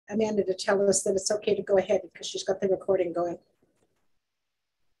Amanda to tell us that it's okay to go ahead because she's got the recording going.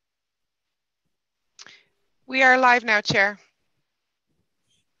 We are live now, Chair.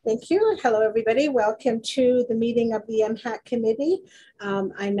 Thank you. Hello, everybody. Welcome to the meeting of the MHAC committee.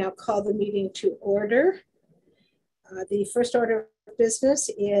 I now call the meeting to order. The first order of business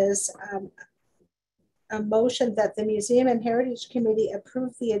is a motion that the Museum and Heritage Committee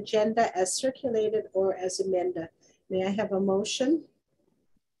approve the agenda as circulated or as amended. May I have a motion?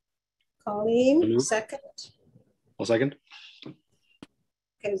 Colleen, second. I'll second.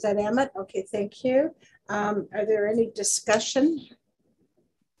 Okay, is that Emmett? Okay, thank you. Are there any discussion?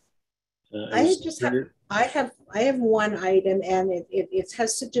 I have one item, and it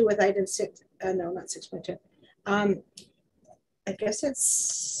has to do with item 6. No, not 6.2. I guess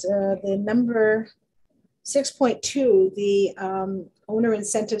it's the number 6.2, the owner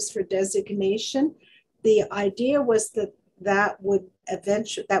incentives for designation. The idea was that would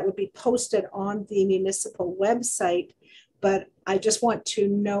be posted on the municipal website, but I just want to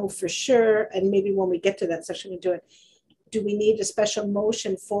know for sure, and maybe when we get to that section we do it. Do we need a special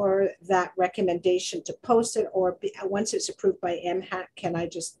motion for that recommendation to post it, or once it's approved by MHAC, can I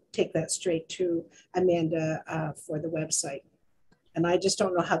just take that straight to Amanda for the website? And I just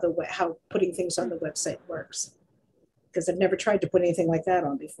don't know how putting things on the website works, because I've never tried to put anything like that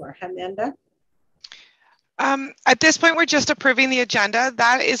on before. Amanda? At this point, we're just approving the agenda.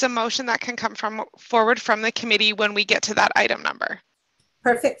 That is a motion that can come forward from the committee when we get to that item number.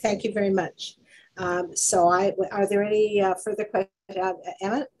 Perfect. Thank you very much. Are there any further questions?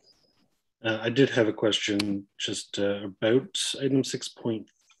 Emmett? I did have a question just about item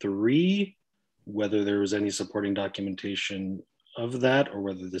 6.3, whether there was any supporting documentation of that, or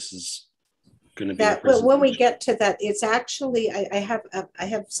whether this is going to be well, when we get to that, it's actually I have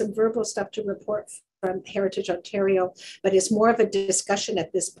some verbal stuff to report from Heritage Ontario, but it's more of a discussion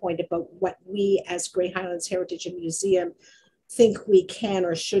at this point about what we as Grey Highlands Heritage and Museum think we can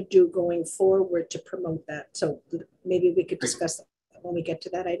or should do going forward to promote that. So maybe we could discuss that when we get to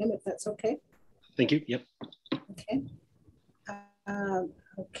that item, if that's okay. Thank you. Yep. Okay.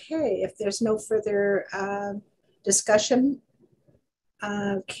 Okay. If there's no further discussion,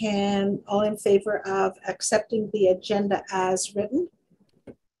 can all in favor of accepting the agenda as written?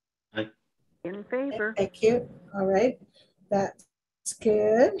 Aye. In favor. Thank you. All right. That's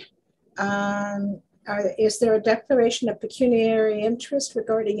good. Is there a declaration of pecuniary interest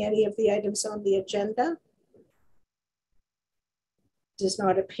regarding any of the items on the agenda? Does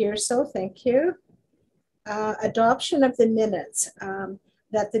not appear so. Thank you. Adoption of the minutes.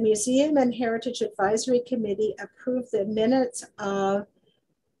 That the Museum and Heritage Advisory Committee approve the minutes of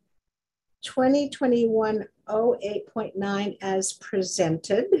 2021-08.9 as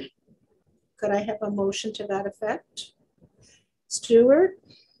presented. Could I have a motion to that effect? Stewart,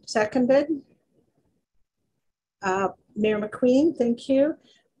 seconded. Mayor McQueen, thank you.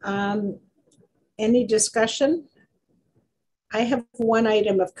 Any discussion? I have one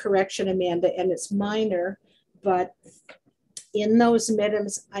item of correction, Amanda, and it's minor, but in those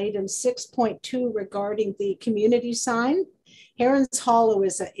minutes, item 6.2 regarding the community sign, Herons Hollow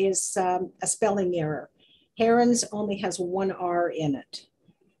is a spelling error. Herons only has one R in it.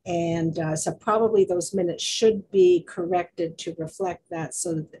 And so probably those minutes should be corrected to reflect that,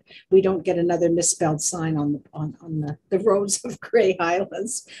 so that we don't get another misspelled sign on the roads of Grey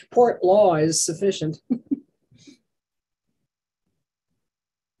Highlands. Port law is sufficient.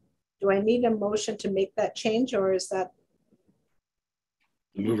 Do I need a motion to make that change, or is that?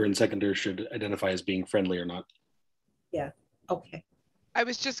 The mover and seconder should identify as being friendly or not. Yeah, okay. I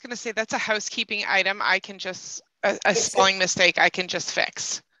was just going to say that's a housekeeping item. I can just, a spelling mistake, I can just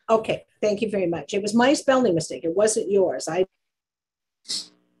fix. Okay, thank you very much. It was my spelling mistake. It wasn't yours.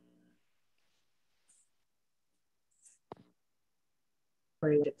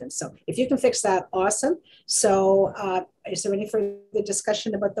 So if you can fix that, awesome. So is there any further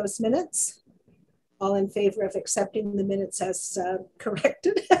discussion about those minutes? All in favor of accepting the minutes as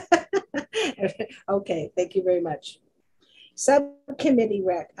corrected? Okay, thank you very much. Subcommittee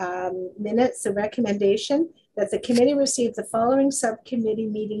minutes, the recommendation that the committee receive the following subcommittee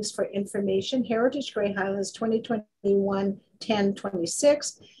meetings for information: Heritage Grey Highlands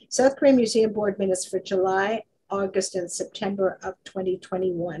 2021-10-26, South Grey Museum Board minutes for July, August, and September of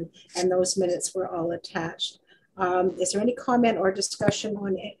 2021, and those minutes were all attached. Is there any comment or discussion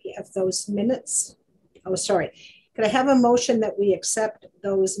on any of those minutes? Oh, sorry. Could I have a motion that we accept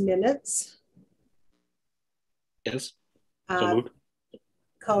those minutes? Yes. So moved.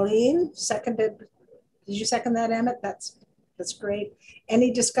 Colleen, seconded. Did you second that, Emmett? That's great.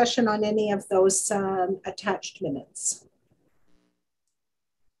 Any discussion on any of those attached minutes?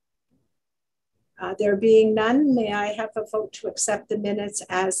 There being none, may I have a vote to accept the minutes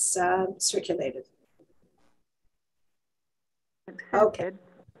as circulated? Okay,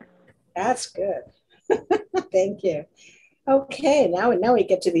 that's good. Thank you. Okay, now we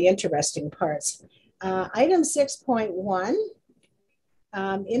get to the interesting parts. Item 6.1,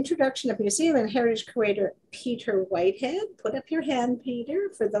 introduction of museum and heritage curator Peter Whitehead. Put up your hand, Peter,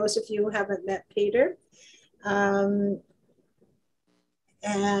 for those of you who haven't met Peter. And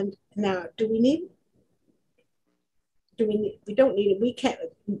now, we don't need it. We can't,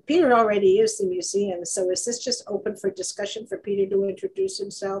 Peter already is the museum. So is this just open for discussion for Peter to introduce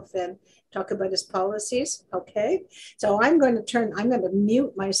himself and talk about his policies? Okay. So I'm going to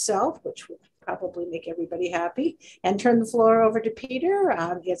mute myself, which will probably make everybody happy, and turn the floor over to Peter.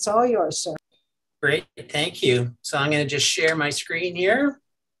 It's all yours, sir. Great, thank you. So I'm going to just share my screen here.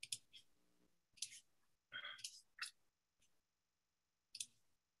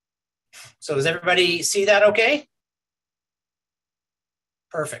 So does everybody see that okay?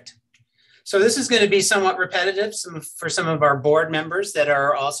 Perfect. So this is going to be somewhat repetitive for some of our board members that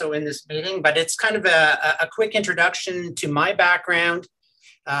are also in this meeting, but it's kind of a quick introduction to my background,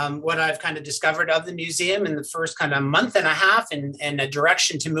 what I've kind of discovered of the museum in the first kind of month and a half, and a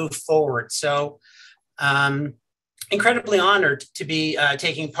direction to move forward. So incredibly honored to be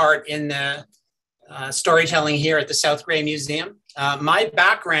taking part in the storytelling here at the South Grey Museum. My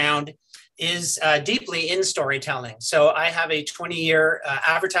background is deeply in storytelling. So I have a 20-year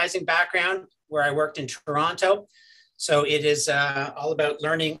advertising background where I worked in Toronto. So it is all about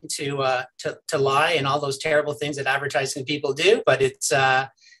learning to lie and all those terrible things that advertising people do. But it's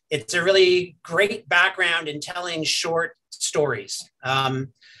a really great background in telling short stories,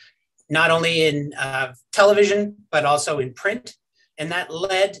 not only in television, but also in print. And that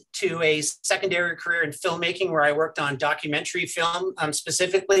led to a secondary career in filmmaking where I worked on documentary film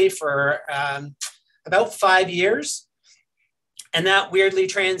specifically for about 5 years. And that weirdly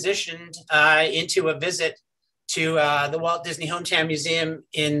transitioned into a visit to the Walt Disney Hometown Museum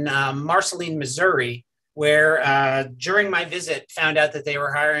in Marceline, Missouri, where during my visit found out that they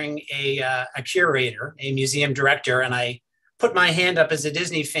were hiring a curator, a museum director. And I put my hand up as a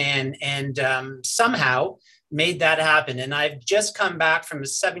Disney fan and somehow made that happen. And I've just come back from a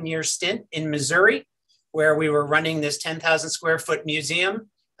 7-year stint in Missouri, where we were running this 10,000 square foot museum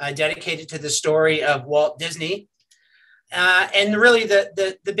dedicated to the story of Walt Disney. And really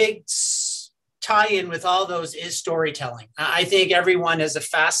the big tie-in with all those is storytelling. I think everyone has a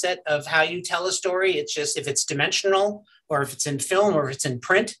facet of how you tell a story. It's just if it's dimensional or if it's in film or if it's in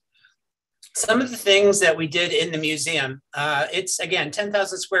print. Some of the things that we did in the museum, it's again,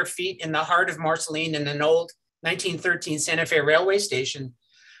 10,000 square feet in the heart of Marceline in an old 1913 Santa Fe railway station.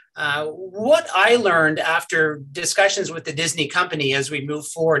 What I learned after discussions with the Disney company as we move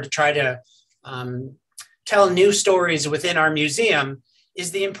forward to try to tell new stories within our museum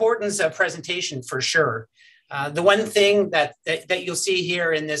is the importance of presentation for sure. The one thing that you'll see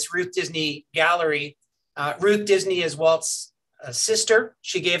here in this Ruth Disney gallery, Ruth Disney is Walt's sister.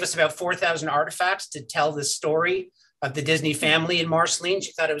 She gave us about 4,000 artifacts to tell the story of the Disney family in Marceline.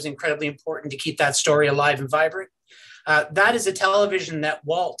 She thought it was incredibly important to keep that story alive and vibrant. That is a television that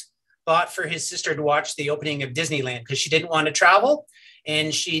Walt bought for his sister to watch the opening of Disneyland because she didn't want to travel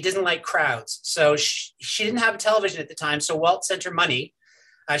and she didn't like crowds. So she didn't have a television at the time. So Walt sent her money.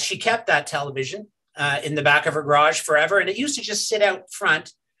 She kept that television in the back of her garage forever. And it used to just sit out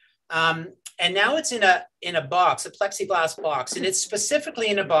front. And now it's in a box, a plexiglass box. And it's specifically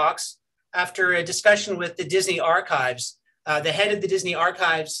in a box after a discussion with the Disney Archives. The head of the Disney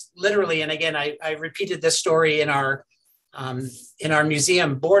Archives, literally, and again, I repeated this story in our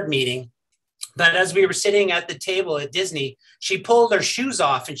museum board meeting, but as we were sitting at the table at Disney, she pulled her shoes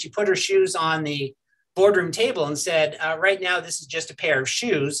off and she put her shoes on the boardroom table and said, right now, this is just a pair of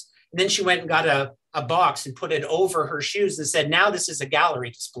shoes. And then she went and got a box and put it over her shoes and said, now this is a gallery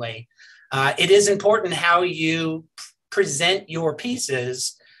display. It is important how you present your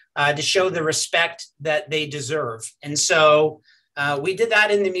pieces to show the respect that they deserve. And so we did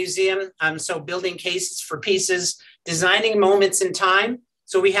that in the museum. So building cases for pieces, designing moments in time.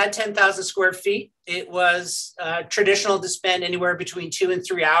 So we had 10,000 square feet. It was traditional to spend anywhere between 2 and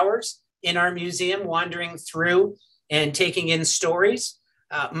 3 hours in our museum, wandering through and taking in stories.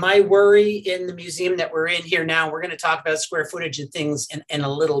 My worry in the museum that we're in here now, we're going to talk about square footage and things in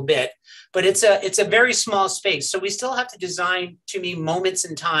a little bit, but it's a very small space. So we still have to design, to me, moments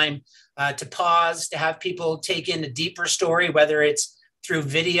in time to pause, to have people take in a deeper story, whether it's through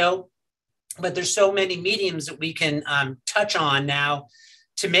video, but there's so many mediums that we can touch on now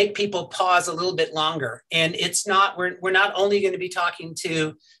to make people pause a little bit longer. And it's not, we're not only going to be talking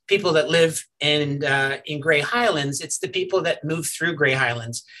to people that live in Grey Highlands, it's the people that move through Grey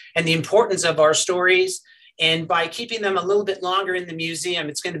Highlands and the importance of our stories. And by keeping them a little bit longer in the museum,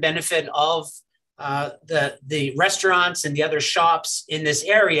 it's going to benefit all of the restaurants and the other shops in this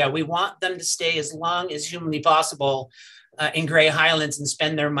area. We want them to stay as long as humanly possible in Grey Highlands and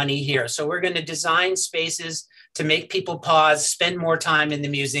spend their money here. So we're going to design spaces to make people pause, spend more time in the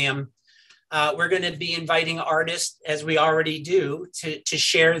museum. We're going to be inviting artists, as we already do, to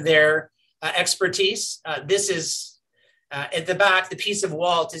share their expertise. This is, at the back, the piece of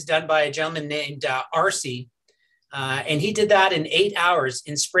Walt is done by a gentleman named Arcee. And he did that in 8 hours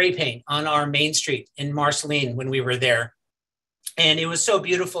in spray paint on our main street in Marceline when we were there. And it was so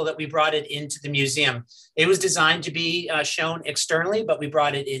beautiful that we brought it into the museum. It was designed to be shown externally, but we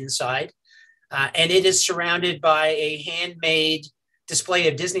brought it inside. And it is surrounded by a handmade display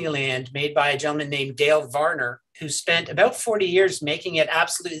of Disneyland made by a gentleman named Dale Varner, who spent about 40 years making it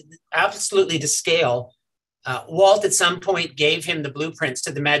absolutely to scale. Walt at some point gave him the blueprints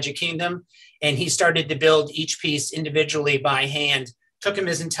to the Magic Kingdom, and he started to build each piece individually by hand. Took him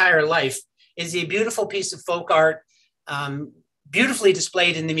his entire life. It's a beautiful piece of folk art, beautifully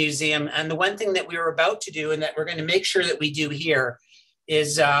displayed in the museum. And the one thing that we were about to do, and that we're going to make sure that we do here,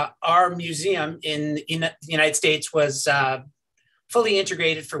 is our museum in the United States was fully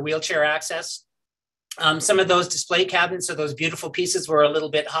integrated for wheelchair access. Some of those display cabinets of those beautiful pieces were a little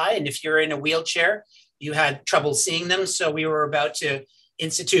bit high. And if you're in a wheelchair, you had trouble seeing them. So we were about to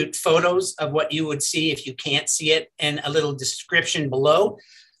institute photos of what you would see if you can't see it and a little description below.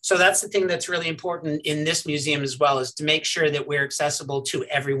 So that's the thing that's really important in this museum as well, is to make sure that we're accessible to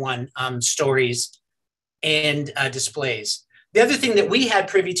everyone, stories and displays. The other thing that we had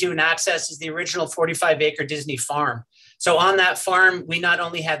privy to and access is the original 45-acre Disney farm. So on that farm, we not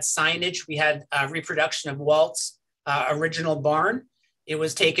only had signage, we had a reproduction of Walt's original barn. It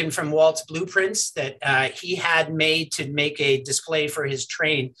was taken from Walt's blueprints that he had made to make a display for his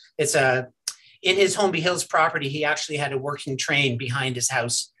train. It's in his Holmby Hills property, he actually had a working train behind his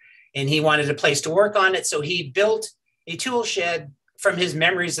house, and he wanted a place to work on it. So he built a tool shed from his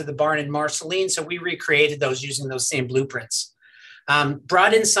memories of the barn in Marceline. So we recreated those using those same blueprints.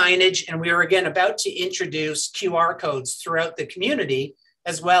 Brought in signage, and we were again about to introduce QR codes throughout the community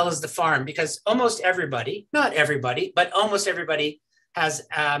as well as the farm, because almost everybody, not everybody, but almost everybody has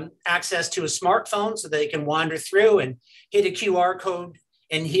access to a smartphone so they can wander through and hit a QR code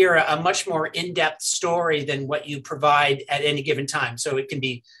and hear a much more in-depth story than what you provide at any given time. So it can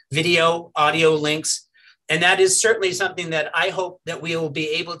be video, audio links. And that is certainly something that I hope that we will be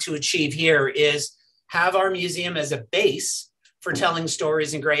able to achieve here, is have our museum as a base for telling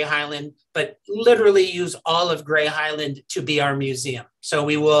stories in Grey Highland, but literally use all of Grey Highland to be our museum. So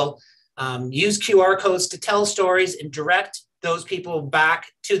we will use QR codes to tell stories and direct those people back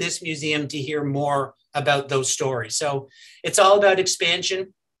to this museum to hear more about those stories. So it's all about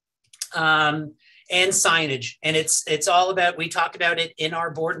expansion and signage. And it's all about, we talked about it in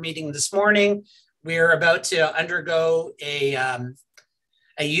our board meeting this morning. We're about to undergo a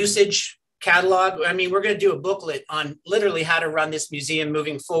usage catalog. I mean, we're going to do a booklet on literally how to run this museum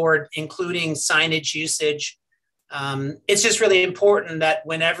moving forward, including signage usage. It's just really important that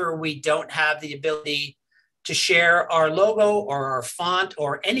whenever we don't have the ability to share our logo or our font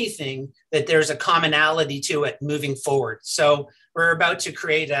or anything, that there's a commonality to it moving forward. So we're about to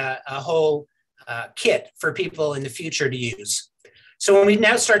create a whole kit for people in the future to use. So when we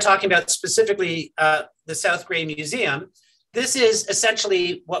now start talking about specifically the South Grey Museum, this is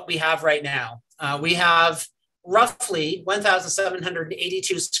essentially what we have right now. We have roughly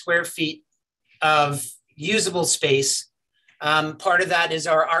 1,782 square feet of usable space. Part of that is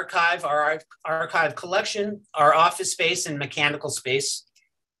our archive collection, our office space, and mechanical space.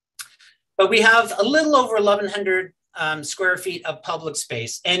 But we have a little over 1,100 square feet of public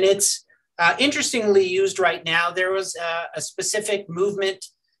space. And it's interestingly used right now. There was a specific movement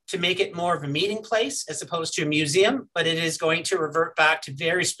to make it more of a meeting place as opposed to a museum, but it is going to revert back to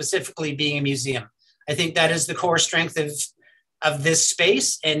very specifically being a museum. I think that is the core strength of this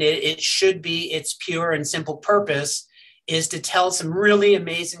space, and it should be its pure and simple purpose is to tell some really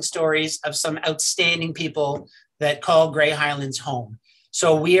amazing stories of some outstanding people that call Grey Highlands home.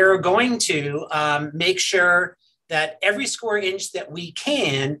 So we are going to make sure that every square inch that we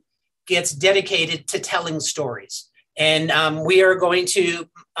can gets dedicated to telling stories. And we are going to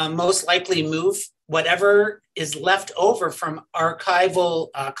most likely move whatever is left over from archival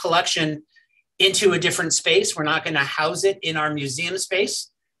collection into a different space. We're not going to house it in our museum space.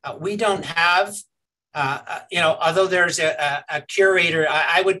 We don't have Although there's a curator,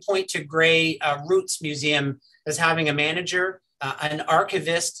 I would point to Gray Roots Museum as having a manager, an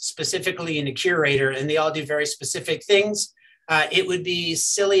archivist specifically, and a curator, and they all do very specific things. It would be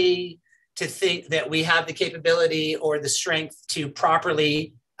silly to think that we have the capability or the strength to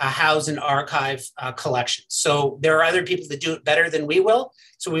properly house and archive collections. So there are other people that do it better than we will.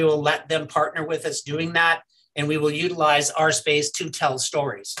 So we will let them partner with us doing that, and we will utilize our space to tell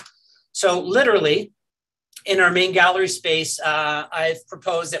stories. So literally, in our main gallery space, I've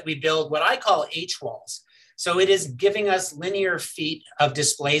proposed that we build what I call H-walls. So it is giving us linear feet of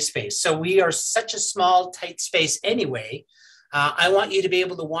display space. So we are such a small, tight space anyway. I want you to be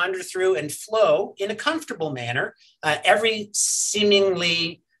able to wander through and flow in a comfortable manner. Every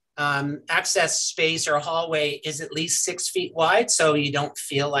seemingly access space or hallway is at least 6 feet wide, so you don't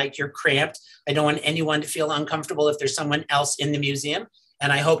feel like you're cramped. I don't want anyone to feel uncomfortable if there's someone else in the museum.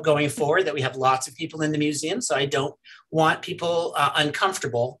 And I hope going forward that we have lots of people in the museum, so I don't want people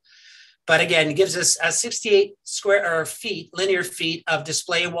uncomfortable. But again, it gives us 68 linear feet of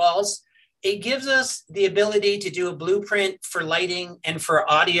display walls. It gives us the ability to do a blueprint for lighting and for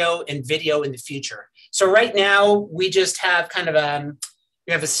audio and video in the future. So right now, we just have kind of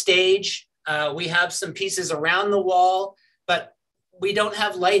we have a stage, we have some pieces around the wall, but we don't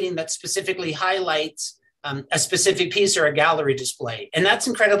have lighting that specifically highlights a specific piece or a gallery display. And that's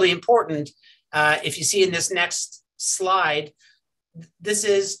incredibly important. If you see in this next slide, this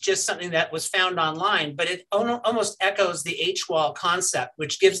is just something that was found online, but it almost echoes the H-wall concept,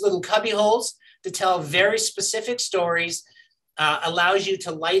 which gives little cubby holes to tell very specific stories, allows you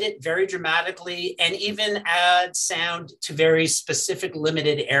to light it very dramatically, and even add sound to very specific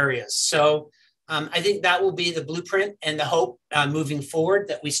limited areas. So I think that will be the blueprint and the hope moving forward,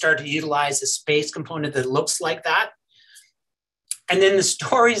 that we start to utilize a space component that looks like that. And then the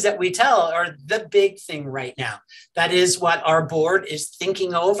stories that we tell are the big thing right now. That is what our board is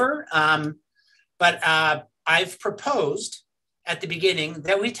thinking over. But I've proposed at the beginning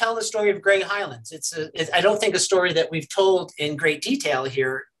that we tell the story of Grey Highlands. I don't think a story that we've told in great detail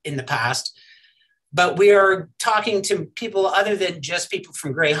here in the past, but we are talking to people other than just people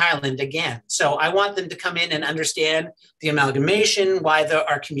from Grey Highland again. So I want them to come in and understand the amalgamation, why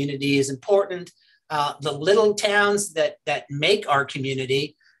our community is important, the little towns that make our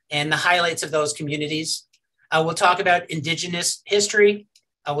community, and the highlights of those communities. We'll talk about Indigenous history.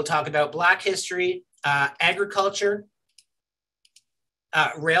 We'll talk about Black history, agriculture,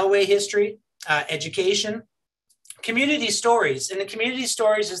 railway history, education, community stories. And the community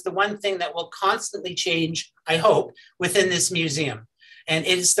stories is the one thing that will constantly change, I hope, within this museum. And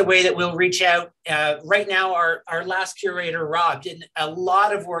it's the way that we'll reach out. Right now, our last curator, Rob, did a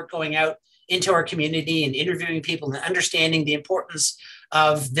lot of work going out into our community and interviewing people and understanding the importance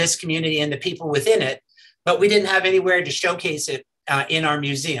of this community and the people within it. But we didn't have anywhere to showcase it in our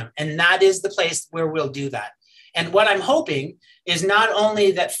museum. And that is the place where we'll do that. And what I'm hoping is not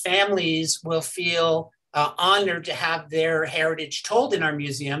only that families will feel honored to have their heritage told in our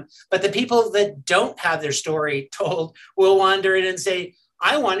museum, but the people that don't have their story told will wander in and say,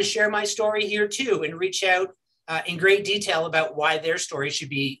 I want to share my story here too, and reach out in great detail about why their story should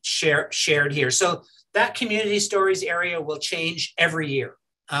be shared here. So that community stories area will change every year,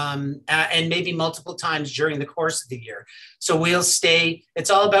 and maybe multiple times during the course of the year. So we'll stay, it's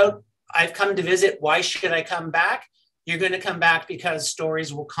all about, I've come to visit, why should I come back? You're going to come back because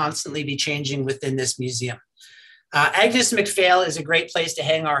stories will constantly be changing within this museum. Agnes MacPhail is a great place to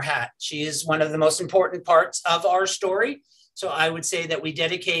hang our hat. She is one of the most important parts of our story. So I would say that we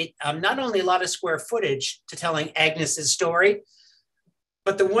dedicate not only a lot of square footage to telling Agnes's story,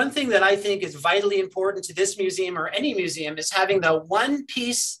 but the one thing that I think is vitally important to this museum or any museum is having the one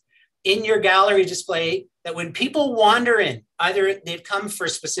piece in your gallery display that when people wander in, either they've come for a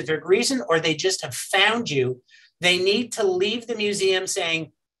specific reason or they just have found you, they need to leave the museum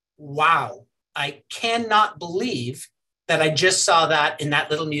saying, wow, I cannot believe that I just saw that in that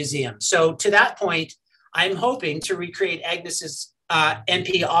little museum. So to that point, I'm hoping to recreate Agnes's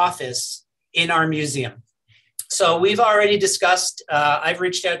MP office in our museum. So we've already discussed, I've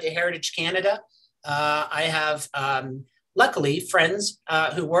reached out to Heritage Canada. I have, luckily, friends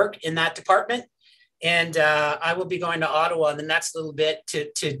who work in that department. And I will be going to Ottawa in the next little bit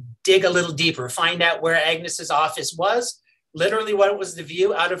to dig a little deeper, find out where Agnes's office was, literally what was the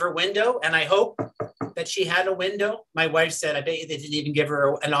view out of her window. And I hope that she had a window. My wife said, I bet you they didn't even give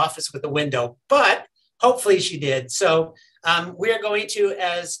her an office with a window, but hopefully she did. So we are going to,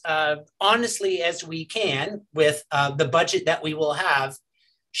 as honestly as we can with the budget that we will have,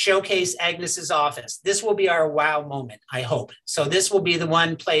 showcase Agnes's office. This will be our wow moment, I hope. So this will be the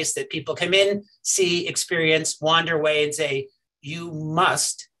one place that people come in, see, experience, wander away and say, you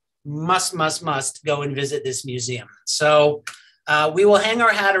must go and visit this museum. So we will hang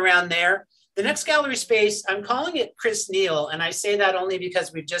our hat around there. The next gallery space, I'm calling it Chris Neal, and I say that only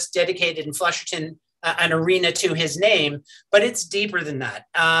because we've just dedicated in Flusherton an arena to his name, but it's deeper than that.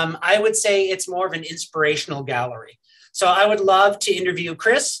 I would say it's more of an inspirational gallery. So I would love to interview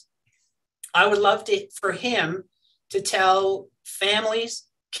Chris. I would love for him to tell families,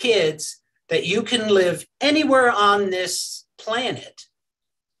 kids, that you can live anywhere on this planet.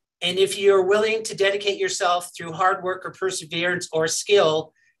 And if you're willing to dedicate yourself through hard work or perseverance or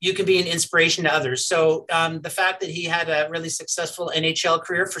skill, you can be an inspiration to others. So the fact that he had a really successful NHL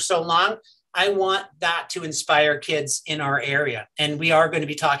career for so long, I want that to inspire kids in our area. And we are going to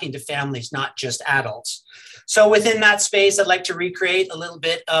be talking to families, not just adults. So within that space, I'd like to recreate a little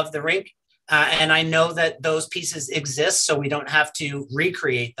bit of the rink. And I know that those pieces exist, so we don't have to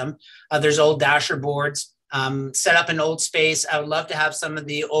recreate them. There's old dasher boards, set up an old space. I would love to have some of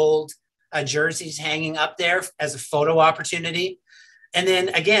the old jerseys hanging up there as a photo opportunity. And then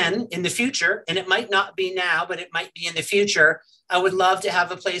again, in the future, and it might not be now, but it might be in the future, I would love to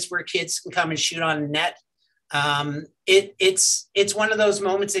have a place where kids can come and shoot on net. It's one of those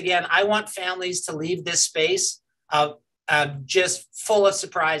moments, again, I want families to leave this space just full of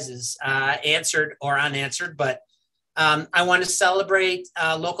surprises, answered or unanswered. But I want to celebrate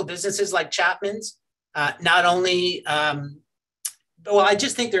local businesses like Chapman's. Not only, well, I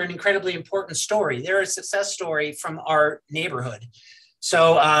just think they're an incredibly important story. They're a success story from our neighborhood.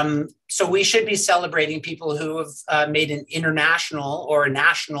 So, so we should be celebrating people who have made an international or a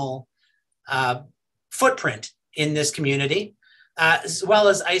national footprint in this community, as well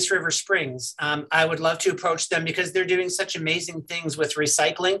as Ice River Springs. I would love to approach them because they're doing such amazing things with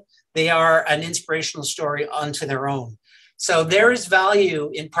recycling. They are an inspirational story unto their own. So there is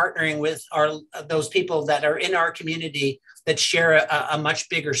value in partnering with those people that are in our community that share a much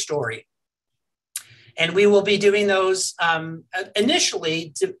bigger story. And we will be doing those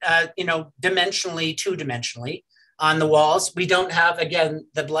initially, dimensionally, two-dimensionally on the walls. We don't have, again,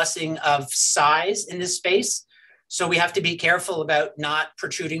 the blessing of size in this space. So we have to be careful about not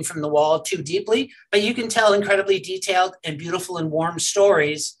protruding from the wall too deeply, but you can tell incredibly detailed and beautiful and warm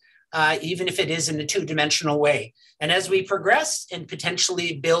stories, even if it is in a two-dimensional way. And as we progress and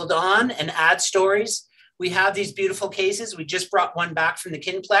potentially build on and add stories, we have these beautiful cases. We just brought one back from the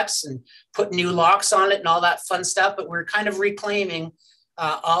Kinplex and put new locks on it and all that fun stuff, but we're kind of reclaiming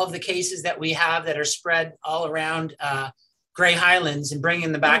all of the cases that we have that are spread all around Grey Highlands and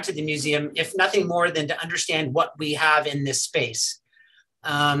bringing them back to the museum, if nothing more than to understand what we have in this space.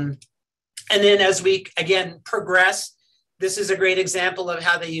 And then as we, again, progress, this is a great example of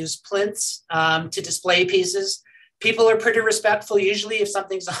how they use plinths to display pieces. People are pretty respectful. Usually if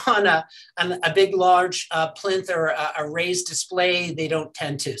something's on a big, large plinth or a raised display, they don't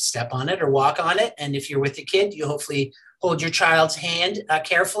tend to step on it or walk on it. And if you're with a kid, you hopefully hold your child's hand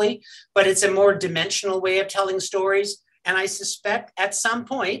carefully, but it's a more dimensional way of telling stories. And I suspect at some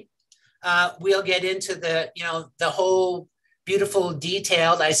point, we'll get into the whole beautiful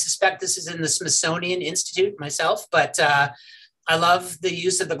detailed. I suspect this is in the Smithsonian Institute myself, but I love the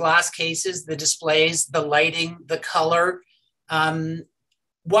use of the glass cases, the displays, the lighting, the color.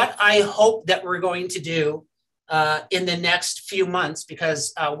 What I hope that we're going to do in the next few months,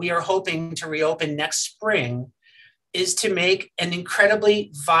 because we are hoping to reopen next spring, is to make an incredibly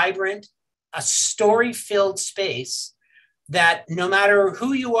vibrant, a story-filled space that no matter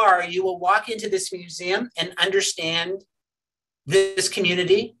who you are, you will walk into this museum and understand this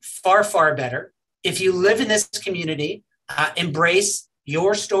community far, far better. If you live in this community, embrace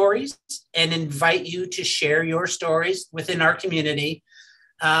your stories and invite you to share your stories within our community.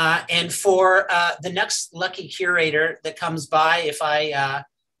 And for the next lucky curator that comes by, if I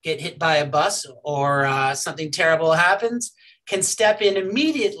get hit by a bus or something terrible happens, can step in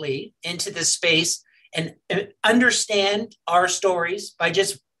immediately into this space and understand our stories by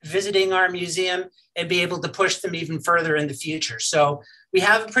just visiting our museum and be able to push them even further in the future. So we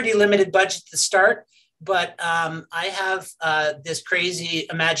have a pretty limited budget to start, but I have this crazy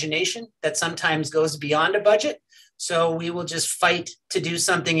imagination that sometimes goes beyond a budget. So we will just fight to do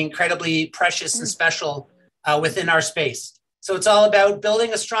something incredibly precious and special within our space. So it's all about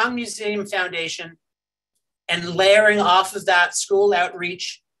building a strong museum foundation and layering off of that school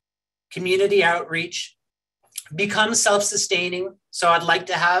outreach, community outreach, become self-sustaining. So I'd like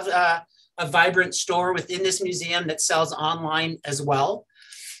to have a vibrant store within this museum that sells online as well.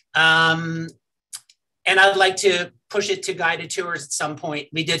 And I'd like to push it to guided tours at some point.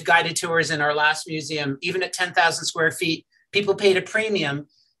 We did guided tours in our last museum, even at 10,000 square feet. People paid a premium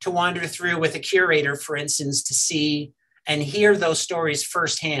to wander through with a curator, for instance, to see and hear those stories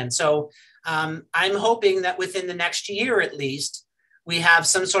firsthand. So I'm hoping that within the next year, at least, we have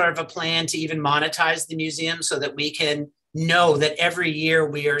some sort of a plan to even monetize the museum so that we can know that every year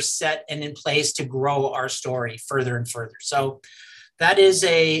we are set and in place to grow our story further and further. So that is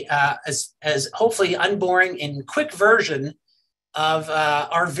as hopefully unboring and quick version of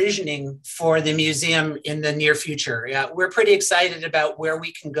our visioning for the museum in the near future. We're pretty excited about where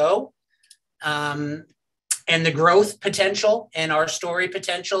we can go and the growth potential and our story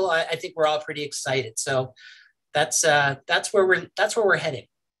potential. I think we're all pretty excited. So that's where we're heading.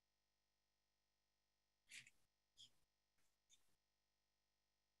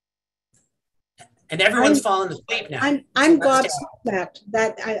 And everyone's fallen asleep now. I'm gobsmacked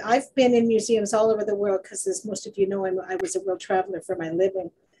that I've been in museums all over the world because, as most of you know, I was a world traveler for my living.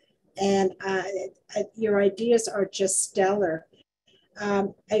 And your ideas are just stellar.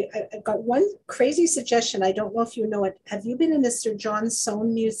 I've got one crazy suggestion. I don't know if you know it. Have you been in the Sir John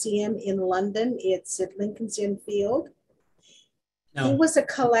Soane Museum in London? It's at Lincoln's Inn Field. No. He was a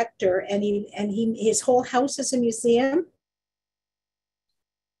collector, and his whole house is a museum.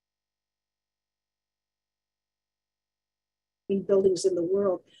 Buildings in the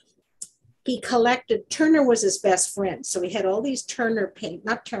world. He collected, Turner was his best friend. So he had all these Turner paintings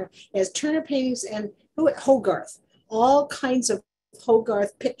and Hogarth, all kinds of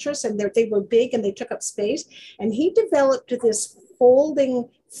Hogarth pictures, and they were big and they took up space. And he developed this folding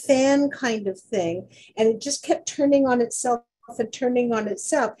fan kind of thing, and it just kept turning on itself and turning on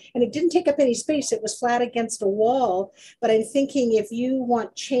itself. And it didn't take up any space. It was flat against a wall. But I'm thinking if you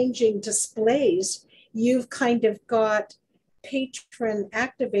want changing displays, you've kind of got patron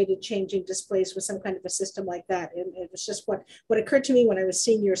activated changing displays with some kind of a system like that. And it was just what occurred to me when I was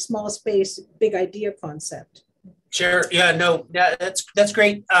seeing your small space, big idea concept. Sure. Yeah, no, that's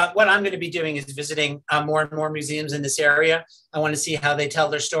great. What I'm going to be doing is visiting more and more museums in this area. I want to see how they tell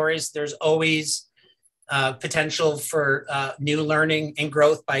their stories. There's always potential for new learning and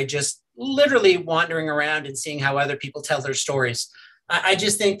growth by just literally wandering around and seeing how other people tell their stories. I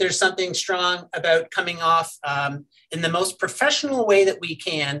just think there's something strong about coming off in the most professional way that we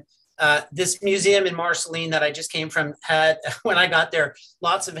can. This museum in Marceline that I just came from had, when I got there,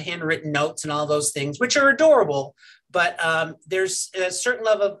 lots of handwritten notes and all those things, which are adorable. But there's a certain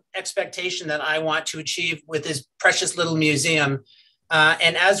level of expectation that I want to achieve with this precious little museum.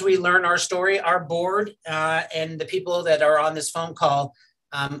 And as we learn our story, our board and the people that are on this phone call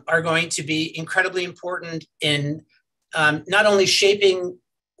are going to be incredibly important in not only shaping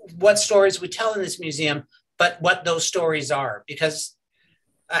what stories we tell in this museum, but what those stories are. Because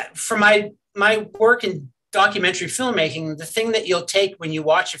for my work in documentary filmmaking, the thing that you'll take when you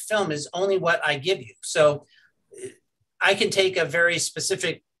watch a film is only what I give you. So I can take a very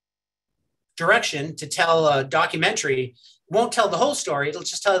specific direction to tell a documentary, won't tell the whole story, it'll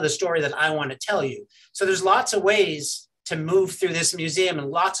just tell the story that I want to tell you. So there's lots of ways to move through this museum and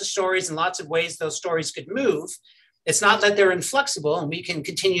lots of stories and lots of ways those stories could move. It's not that they're inflexible and we can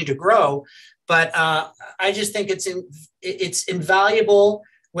continue to grow, but I just think it's invaluable.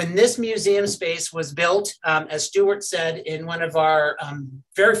 When this museum space was built, as Stuart said in one of our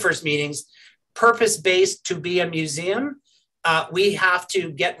very first meetings, purpose-based to be a museum, we have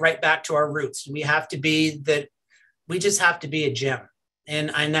to get right back to our roots. We just have to be a gem,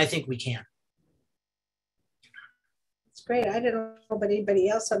 and I think we can. Great. I don't know about anybody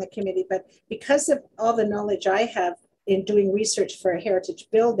else on the committee, but because of all the knowledge I have in doing research for heritage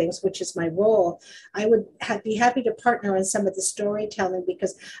buildings, which is my role, I would be happy to partner on some of the storytelling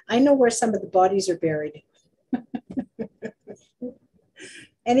because I know where some of the bodies are buried.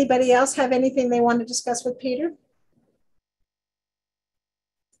 Anybody else have anything they want to discuss with Peter?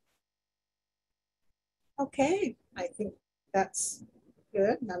 Okay, I think that's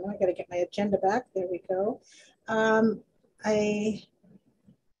good. Now I got to get my agenda back. There we go. I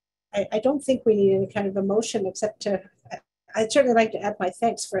don't think we need any kind of emotion except I'd certainly like to add my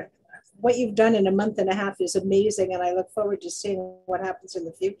thanks for what you've done in a month and a half is amazing. And I look forward to seeing what happens in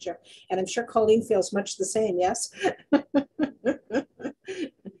the future. And I'm sure Colleen feels much the same. Yes.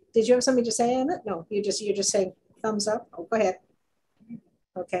 Did you have something to say on it? No, you're just saying thumbs up. Oh, go ahead.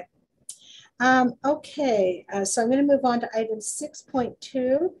 Okay. Okay. So I'm going to move on to item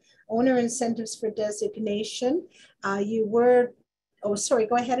 6.2. Owner incentives for designation. Oh, sorry,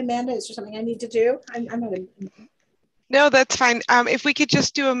 go ahead, Amanda. Is there something I need to do? I'm not. No, that's fine. If we could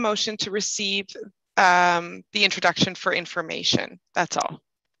just do a motion to receive the introduction for information, that's all.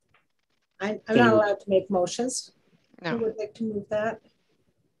 I'm not allowed to make motions. No. Who would like to move that?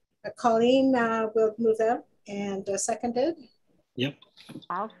 Colleen will move that and seconded. Yep.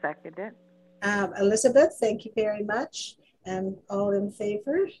 I'll second it. Elizabeth, thank you very much. And all in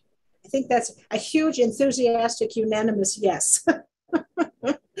favor? I think that's a huge, enthusiastic, unanimous yes.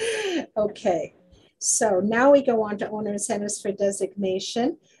 Okay, so now we go on to owner incentives for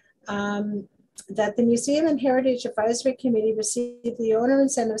designation. That the Museum and Heritage Advisory Committee receive the owner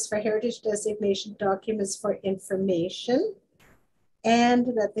incentives for heritage designation documents for information, and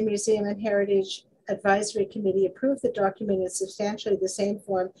that the Museum and Heritage Advisory Committee approve the document in substantially the same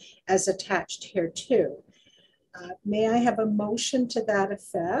form as attached here too. May I have a motion to that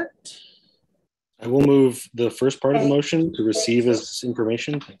effect? I will move the first part of the motion to receive as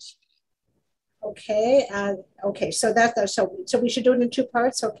information. Thanks. Okay, okay, so so we should do it in two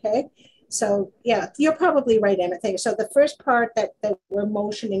parts, okay? So yeah, you're probably right, Emmett. Thank you. So the first part that we're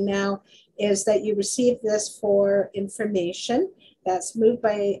motioning now is that you receive this for information. That's moved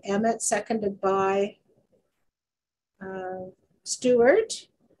by Emmett, seconded by Stuart.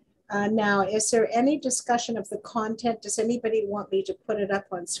 Now, is there any discussion of the content? Does anybody want me to put it up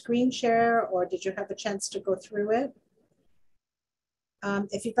on screen share, or did you have a chance to go through it?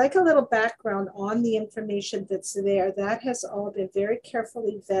 If you'd like a little background on the information that's there, that has all been very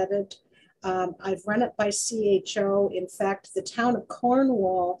carefully vetted. I've run it by CHO. In fact, the town of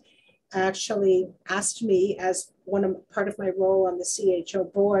Cornwall actually asked me, as part of my role on the CHO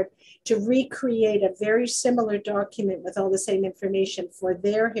board, to recreate a very similar document with all the same information for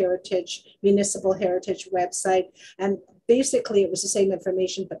their municipal heritage website. And basically it was the same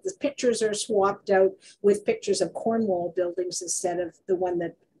information, but the pictures are swapped out with pictures of Cornwall buildings instead of the one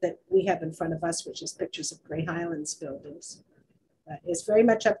that we have in front of us, which is pictures of Grey Highlands buildings. It's very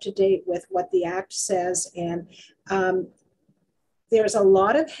much up to date with what the Act says. And there's a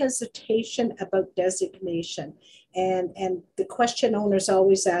lot of hesitation about designation. And the question owners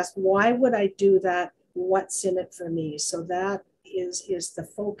always ask, why would I do that? What's in it for me? So that is the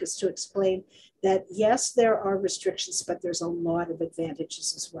focus, to explain that yes, there are restrictions, but there's a lot of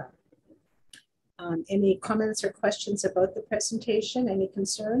advantages as well. Any comments or questions about the presentation? Any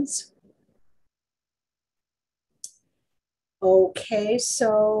concerns? Okay,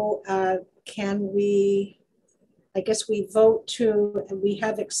 so can we, I guess we vote to, we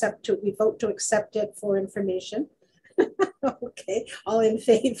vote to accept it for information. Okay, all in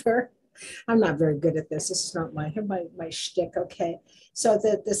favor? I'm not very good at this. This is not my shtick. Okay, so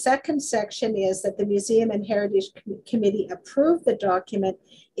the second section is that the Museum and Heritage Committee approved the document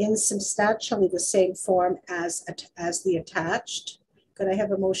in substantially the same form as the attached. Could I have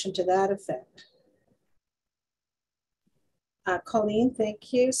a motion to that effect? Colleen,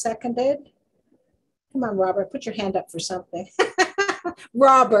 thank you. Seconded. Come on, Robert, put your hand up for something.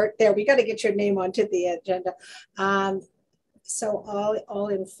 Robert, there, we got to get your name onto the agenda. So all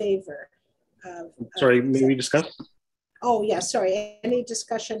in favor. Sorry, may we discuss? Oh yeah, sorry. Any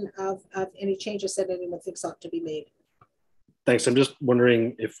discussion of any changes that anyone thinks ought to be made? Thanks. I'm just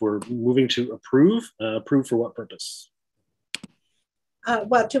wondering if we're moving to approve. Approve for what purpose?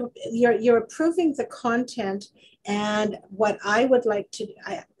 Well, you're approving the content, and what I would like to,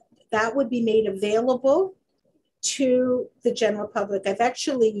 that would be made available to the general public. I've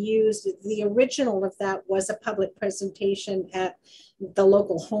actually used, the original of that was a public presentation at the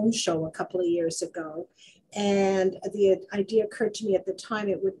local home show a couple of years ago. And the idea occurred to me at the time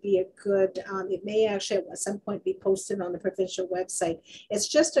it would be a good, it may actually at some point be posted on the provincial website. It's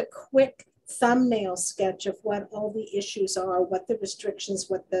just a quick thumbnail sketch of what all the issues are, what the restrictions,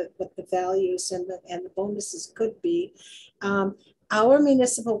 what the values and the bonuses could be. Our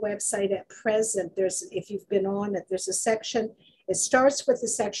municipal website at present, if you've been on it, there's a section, it starts with the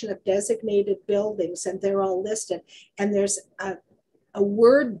section of designated buildings, and they're all listed. And there's a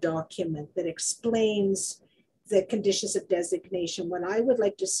Word document that explains the conditions of designation. What I would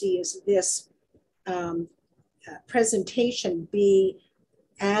like to see is this presentation be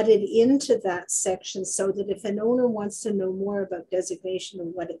added into that section, so that if an owner wants to know more about designation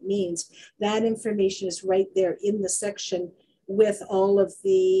and what it means, that information is right there in the section with all of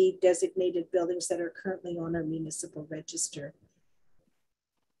the designated buildings that are currently on our municipal register.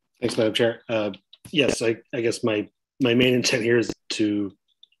 Thanks, Madam Chair. Yes, I guess my main intent here is to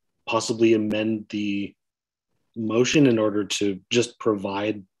possibly amend the motion in order to just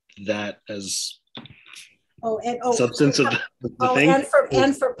provide that as substance of the thing.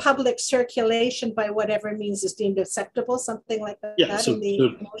 And for public circulation by whatever means is deemed acceptable, something like that, yeah, in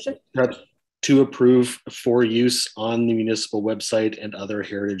the motion. to approve for use on the municipal website and other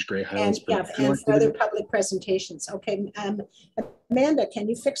Heritage Grey Highlands. And, yeah, and for other public presentations. Okay, Amanda, can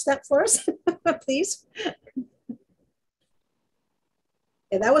you fix that for us, please?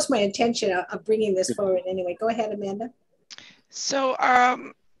 Yeah, that was my intention of bringing this forward anyway. Go ahead, Amanda. So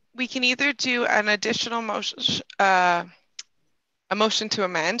we can either do an additional motion, a motion to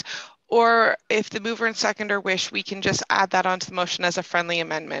amend, or if the mover and seconder wish, we can just add that onto the motion as a friendly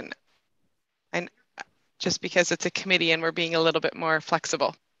amendment. And just because it's a committee and we're being a little bit more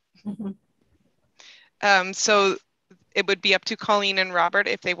flexible. Mm-hmm. So it would be up to Colleen and Robert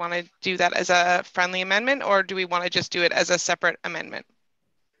if they want to do that as a friendly amendment, or do we want to just do it as a separate amendment?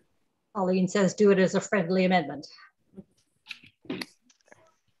 Colleen says do it as a friendly amendment.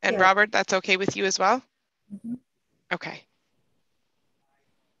 And yeah. Robert, that's okay with you as well? Mm-hmm. Okay.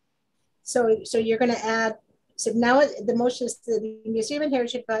 So you're going to add, so now the motion is the Museum and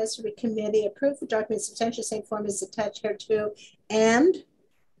Heritage Advisory Committee approve the document substantially same form as attached hereto, and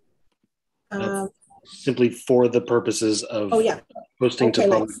simply for the purposes of posting to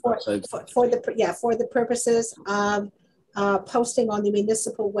public websites. For the purposes of posting on the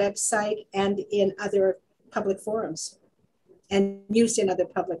municipal website and in other public forums and used in other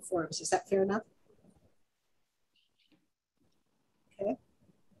public forums. Is that fair enough? Okay.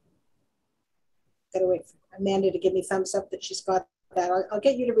 Gotta wait for Amanda to give me thumbs up that she's got that. I'll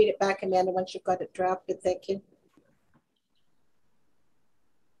get you to read it back, Amanda, once you've got it drafted. Thank you.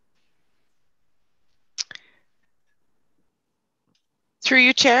 Through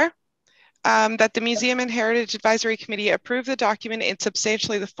you, Chair, that the Museum and Heritage Advisory Committee approve the document in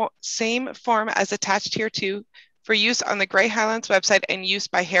substantially the same form as attached hereto for use on the Grey Highlands website and use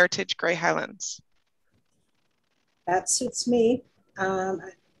by Heritage Grey Highlands. That suits me.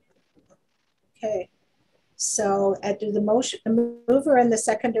 Okay, so do the mover and the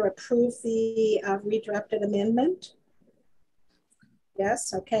seconder approve the redrafted amendment?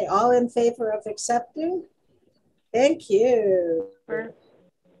 Yes, okay, all in favor of accepting? Thank you.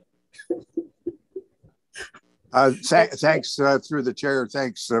 Thanks through the chair.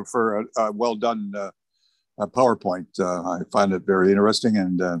 Thanks for a well done PowerPoint. I find it very interesting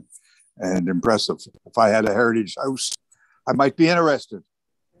and impressive. If I had a heritage house, I might be interested.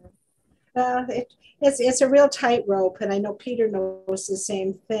 It's a real tightrope, and I know Peter knows the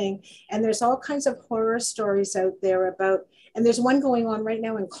same thing. And there's all kinds of horror stories out there about, and there's one going on right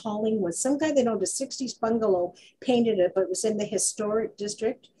now in Collingwood. Some guy that owned a 60s bungalow painted it, but it was in the historic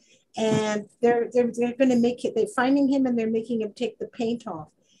district. And they're going to make it, they're finding him and they're making him take the paint off.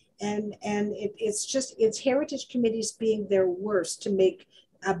 And it's heritage committees being their worst to make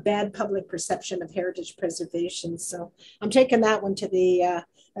a bad public perception of heritage preservation. So I'm taking that one to the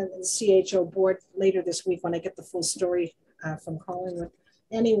CHO board later this week when I get the full story from Collingwood.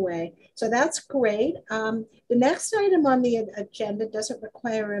 Anyway, so that's great. The next item on the agenda doesn't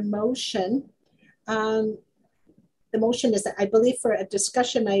require a motion. The motion is, I believe, for a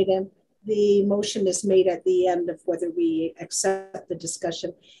discussion item. The motion is made at the end of whether we accept the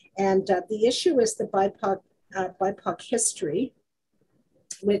discussion. And the issue is the BIPOC history,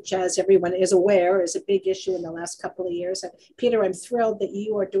 which, as everyone is aware, is a big issue in the last couple of years. And Peter, I'm thrilled that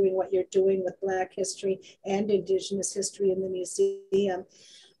you are doing what you're doing with Black history and Indigenous history in the museum.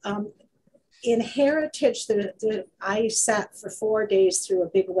 In Heritage, I sat for 4 days through a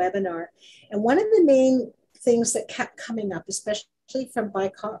big webinar. And one of the main things that kept coming up, especially from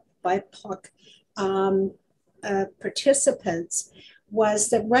BIPOC participants, was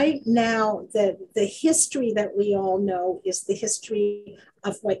that right now the history that we all know is the history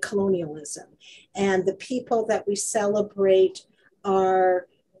of white colonialism. And the people that we celebrate are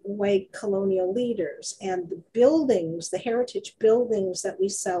white colonial leaders. And the buildings, the heritage buildings that we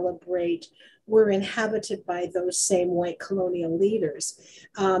celebrate, were inhabited by those same white colonial leaders.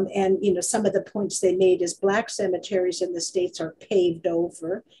 And you know, some of the points they made is Black cemeteries in the States are paved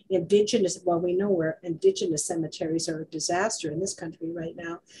over. Indigenous, well, we know where Indigenous cemeteries are a disaster in this country right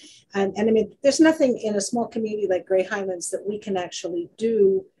now. And I mean, there's nothing in a small community like Grey Highlands that we can actually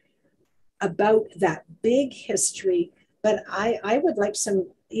do about that big history. But I would like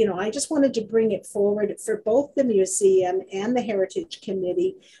some, you know, I just wanted to bring it forward for both the museum and the Heritage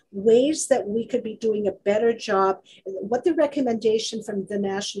Committee, ways that we could be doing a better job. What the recommendation from the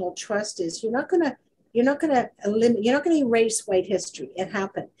National Trust is, you're not going to erase white history. It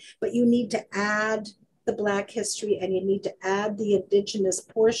happened, but you need to add the Black history and you need to add the Indigenous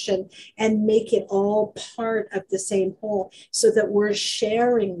portion and make it all part of the same whole so that we're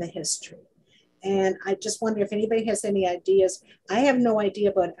sharing the history. And I just wonder if anybody has any ideas. I have no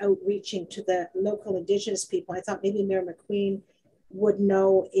idea about outreaching to the local Indigenous people. I thought maybe Mayor McQueen would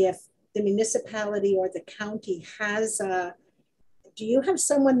know if the municipality or the county has, do you have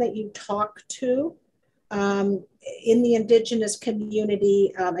someone that you talk to in the Indigenous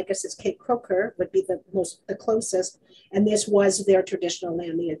community? I guess it's Cape Croker would be the closest, and this was their traditional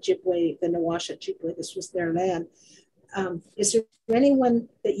land, the Ojibwe, the Nawasha Ojibwe, this was their land. Is there anyone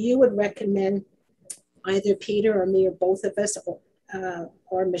that you would recommend, either Peter or me or both of us,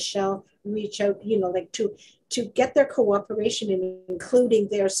 or Michelle, reach out, like to get their cooperation in including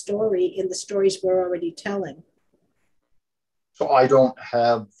their story in the stories we're already telling? So I don't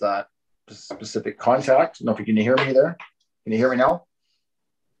have that specific contact. No, can you hear me there? Can you hear me now?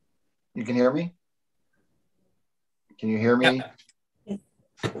 You can hear me? Can you hear me? Yeah.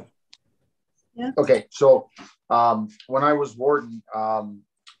 Yeah. Okay, so when I was warden,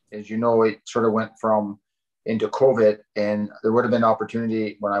 as you know, it sort of went into COVID, and there would have been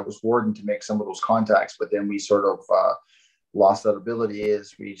opportunity when I was warden to make some of those contacts, but then we sort of lost that ability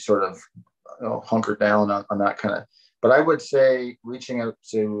as we sort of hunkered down on that kind of. But I would say reaching out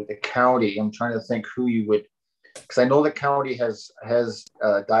to the county, I'm trying to think who you would, because I know the county has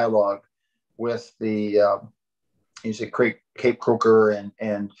dialogue with the Cape Croker,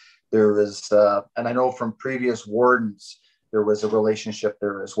 and there is, and I know from previous wardens, there was a relationship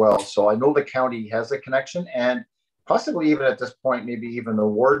there as well. So I know the county has a connection, and possibly even at this point, maybe even the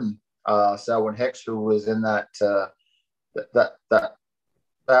warden, Selwyn Hicks, who was in that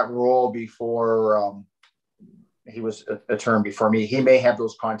role before he was a term before me. He may have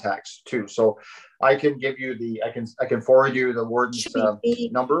those contacts too. So I can give you I can forward you the warden's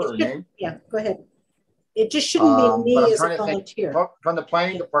number or name. Yeah, go ahead. It just shouldn't be me as a volunteer. From the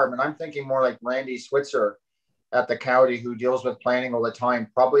planning department, I'm thinking more like Randy Switzer at the county, who deals with planning all the time,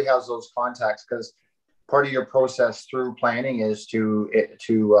 probably has those contacts, because part of your process through planning is to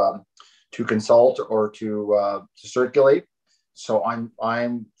consult or to circulate. So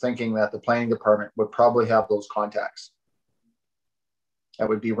I'm thinking that the planning department would probably have those contacts. That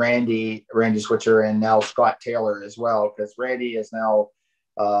would be Randy Switzer, and now Scott Taylor as well, because Randy is now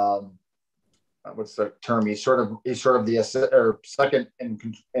what's the term? He's sort of the second in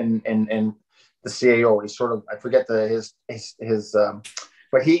the CAO. He's sort of, I forget his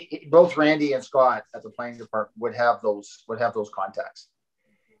but both Randy and Scott at the planning department would have those contacts.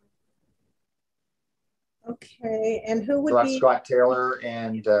 Okay, and who would be Scott Taylor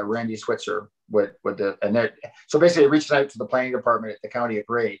and Randy Switzer so basically reaching out to the planning department at the county of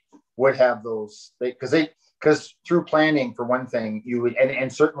Gray would have those, because through planning, for one thing, you would,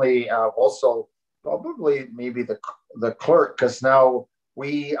 and certainly also probably maybe the clerk, because now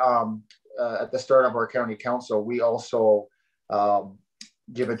we at the start of our county council, we also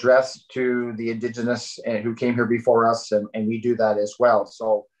give address to the Indigenous who came here before us, and we do that as well.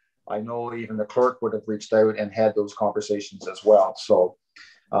 So I know even the clerk would have reached out and had those conversations as well. So,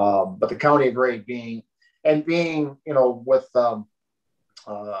 but the county of Gray being, with the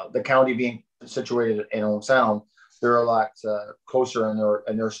county being situated in Owen Sound, they're a lot closer in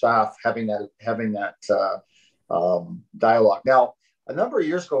their staff having that dialogue. Now, a number of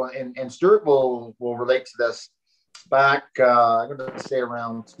years ago, and Stuart will relate to this, back I'm going to say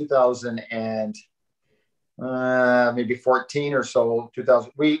around 2000 and maybe 14 or so,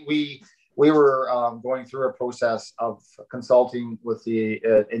 2000. We were going through a process of consulting with the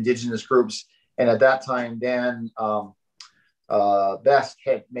Indigenous groups, and at that time, Dan Best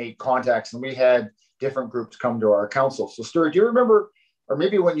had made contacts, and we had different groups come to our council. So, Stuart, do you remember, or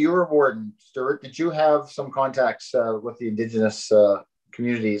maybe when you were warden, Stuart, did you have some contacts with the Indigenous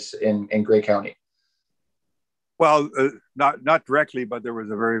communities in Gray County? Well, not directly, but there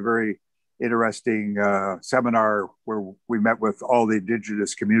was a very, very interesting seminar where we met with all the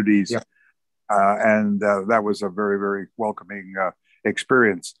Indigenous communities. Yeah. And that was a very, very welcoming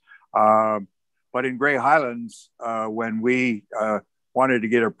experience. But in Grey Highlands, when we wanted to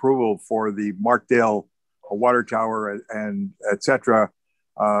get approval for the Markdale water tower and et cetera,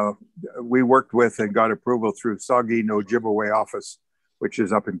 we worked with and got approval through Saugeen Ojibwe office, which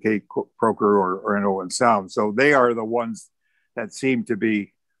is up in Cape Croker or in Owen Sound. So they are the ones that seem to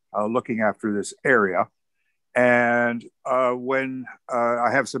be looking after this area. And when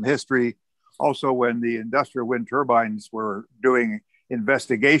I have some history also, when the industrial wind turbines were doing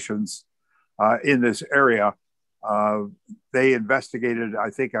investigations in this area, they investigated, I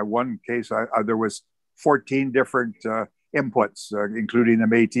think at one case, there was 14 different inputs, including the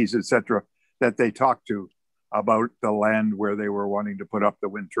Métis, et cetera, that they talked to about the land where they were wanting to put up the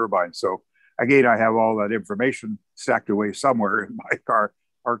wind turbine. So again, I have all that information stacked away somewhere in my car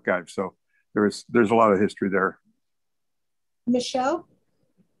archive. So there's a lot of history there. Michelle?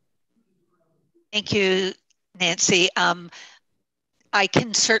 Thank you, Nancy. I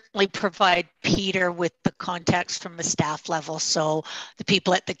can certainly provide Peter with the context from the staff level. So the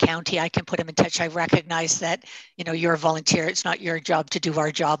people at the county, I can put them in touch. I recognize that, you know, you're a volunteer. It's not your job to do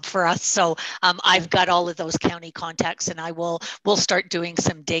our job for us. So I've got all of those county contacts, and we'll start doing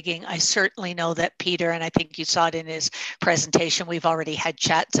some digging. I certainly know that Peter, and I think you saw it in his presentation, we've already had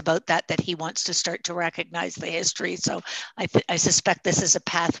chats about that he wants to start to recognize the history. So I suspect this is a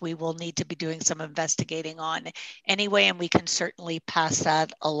path we will need to be doing some investigating on anyway, and we can certainly pass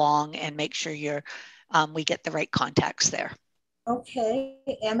that along and make sure we get the right contacts there. Okay,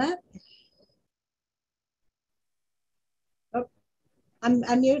 Emma. Oh,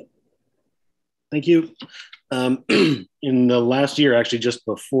 I'm mute. Thank you. In the last year, actually just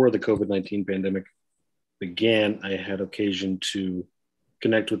before the COVID-19 pandemic began, I had occasion to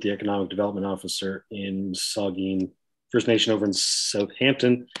connect with the Economic Development Officer in Saugeen First Nation over in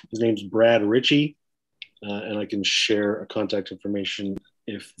Southampton. His name's Brad Ritchie. And I can share a contact information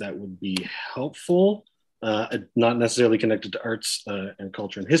if that would be helpful. Not necessarily connected to arts and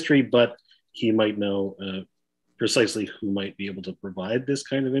culture and history, but he might know precisely who might be able to provide this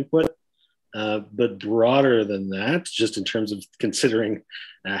kind of input. But broader than that, just in terms of considering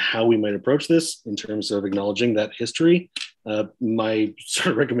how we might approach this, in terms of acknowledging that history, my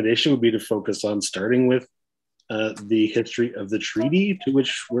sort of recommendation would be to focus on starting with the history of the treaty to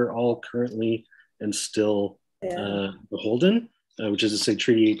which we're all currently and still beholden, which is to say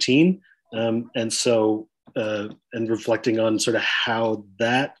Treaty 18. And so, and reflecting on sort of how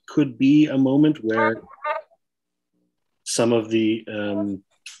that could be a moment where some of the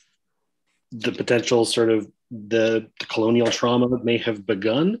potential sort of the colonial trauma may have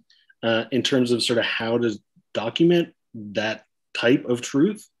begun in terms of sort of how to document that type of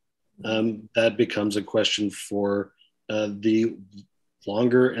truth. That becomes a question for the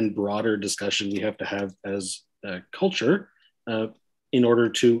longer and broader discussion we have to have as a culture in order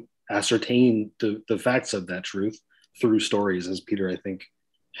to ascertain the facts of that truth through stories, as Peter, I think,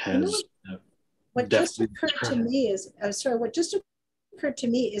 has. What just occurred to me is, what just occurred to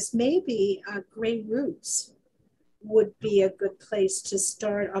me is maybe Grey Roots would be a good place to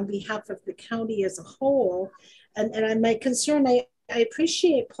start on behalf of the county as a whole. And my concern, I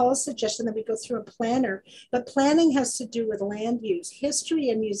appreciate Paul's suggestion that we go through a planner, but planning has to do with land use. History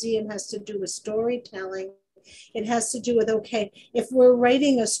and museum has to do with storytelling. It has to do with, okay, if we're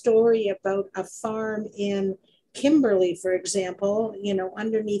writing a story about a farm in Kimberley, for example, you know,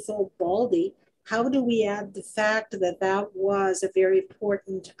 underneath Old Baldy, how do we add the fact that that was a very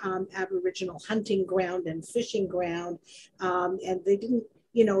important Aboriginal hunting ground and fishing ground, and they didn't,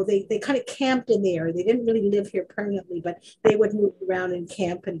 you know, they kind of camped in the area. They didn't really live here permanently, but they would move around and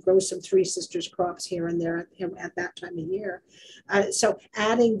camp and grow some Three Sisters crops here and there at that time of year. So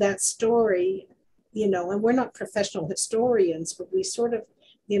adding that story, you know, and we're not professional historians, but we sort of,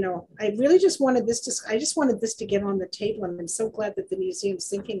 you know, I really just wanted this to get on the table, and I'm so glad that the museum's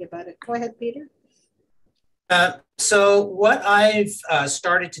thinking about it. Go ahead, Peter. So what I've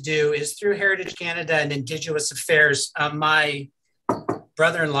started to do is through Heritage Canada and Indigenous Affairs, my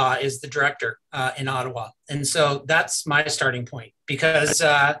brother-in-law is the director in Ottawa. And so that's my starting point, because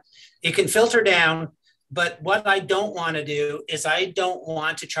it can filter down. But what I don't want to do is I don't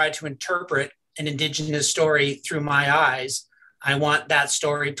want to try to interpret an Indigenous story through my eyes. I want that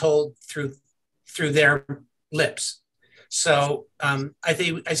story told through their lips. So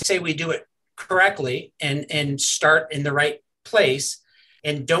I say we do it correctly and start in the right place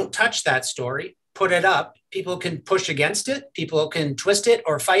and don't touch that story, put it up. People can push against it, people can twist it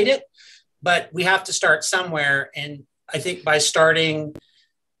or fight it, but we have to start somewhere. And I think by starting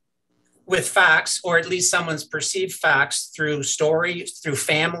with facts, or at least someone's perceived facts through story, through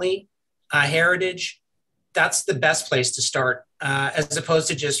family, heritage, that's the best place to start, as opposed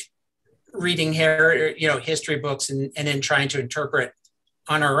to just reading history books and then trying to interpret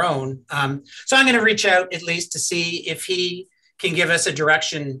on our own. So I'm going to reach out at least to see if he can give us a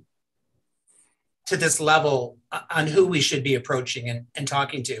direction to this level on who we should be approaching and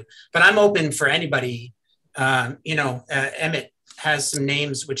talking to. But I'm open for anybody. Emmett has some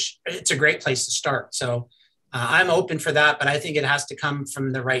names, which it's a great place to start. So I'm open for that, but I think it has to come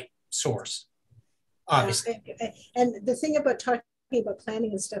from the right source, obviously. And the thing about talking about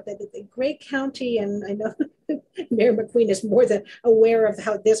planning and stuff, that the Grey County, and I know Mayor McQueen is more than aware of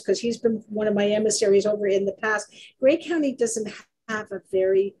how this, because he's been one of my emissaries over in the past. Grey County doesn't have a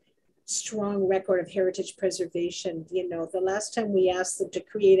very strong record of heritage preservation. You know, the last time we asked them to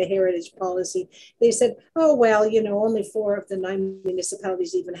create a heritage policy, they said, oh, well, you know, only 4 of the 9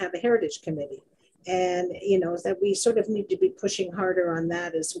 municipalities even have a heritage committee. And, you know, that we sort of need to be pushing harder on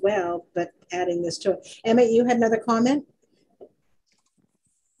that as well, but adding this to it. Emmett, you had another comment?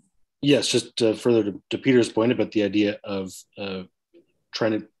 Yes, just further to Peter's point about the idea of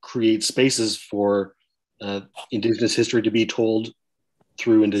trying to create spaces for Indigenous history to be told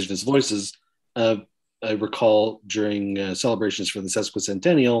through Indigenous voices. I recall during celebrations for the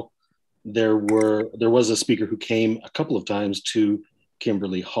sesquicentennial, there was a speaker who came a couple of times to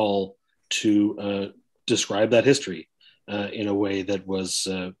Kimberley Hall to describe that history in a way that was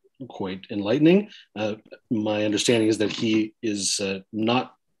quite enlightening. My understanding is that he is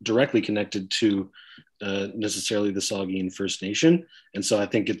not directly connected to necessarily the Saugeen First Nation. And so I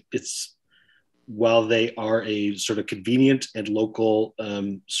think it's, while they are a sort of convenient and local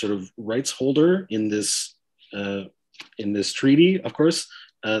sort of rights holder in this treaty, of course,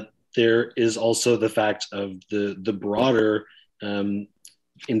 there is also the fact of the broader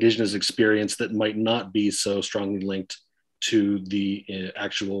Indigenous experience that might not be so strongly linked to the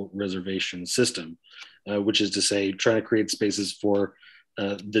actual reservation system, which is to say, trying to create spaces for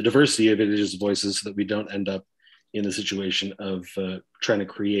the diversity of Indigenous voices so that we don't end up in the situation of trying to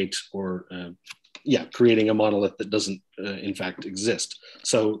create or creating a monolith that doesn't in fact exist.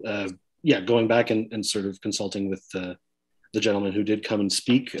 So going back and sort of consulting with the gentleman who did come and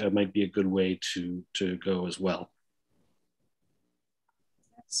speak might be a good way to go as well.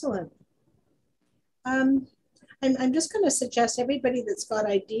 Excellent. I'm just going to suggest everybody that's got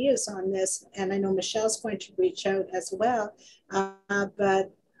ideas on this, and I know Michelle's going to reach out as well,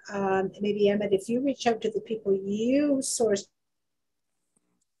 but maybe Emmett, if you reach out to the people you sourced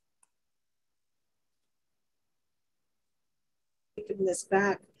this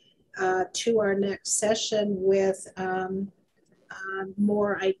back to our next session with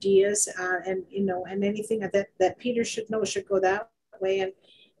more ideas and anything that Peter should know should go that way.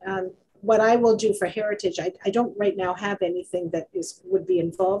 And what I will do for Heritage, I don't right now have anything that would be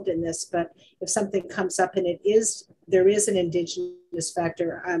involved in this, but if something comes up and there is an Indigenous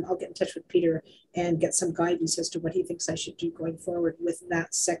factor, I'll get in touch with Peter and get some guidance as to what he thinks I should do going forward with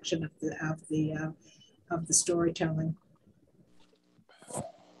that section of the storytelling.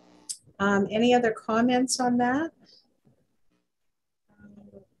 Any other comments on that?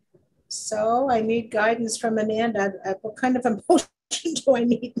 So I need guidance from Amanda. What kind of emotion do I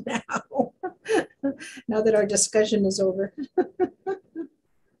need now? Now that our discussion is over.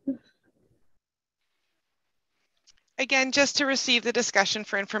 Again, just to receive the discussion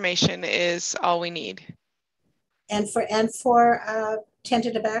for information is all we need. And for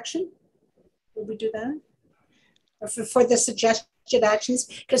tentative action, would we do that? Or for the suggested actions?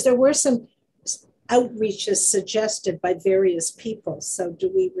 Because there were some outreaches suggested by various people. So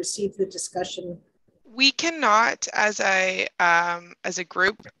do we receive the discussion? We cannot, as a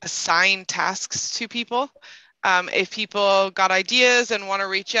group, assign tasks to people. If people got ideas and want to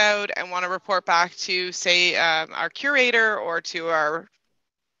reach out and want to report back to, say, our curator or to our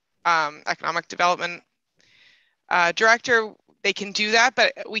economic development director, they can do that,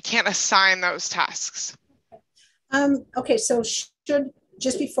 but we can't assign those tasks. Okay, so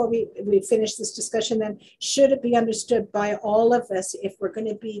just before we finish this discussion, then, should it be understood by all of us, if we're going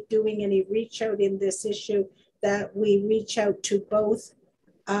to be doing any reach out in this issue, that we reach out to both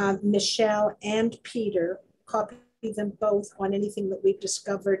Michelle and Peter, copy them both on anything that we've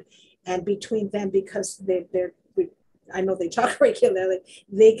discovered, and between them, because I know they talk regularly,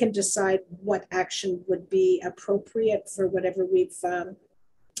 they can decide what action would be appropriate for whatever we've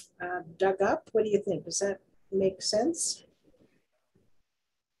dug up? What do you think? Does that make sense?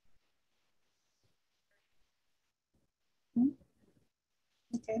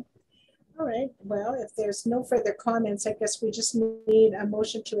 Okay. All right. Well, if there's no further comments, I guess we just need a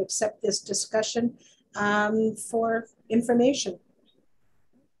motion to accept this discussion for information.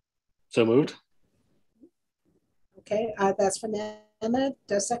 So moved. Okay. That's from Emma.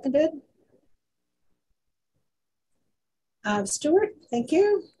 Seconded. Stuart, thank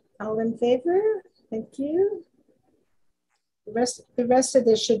you. All in favor? Thank you. The rest of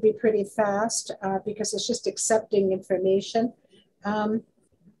this should be pretty fast because it's just accepting information.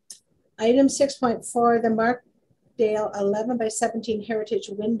 Item 6.4, the Markdale 11 by 17 heritage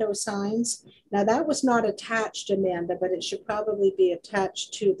window signs. Now that was not attached, Amanda, but it should probably be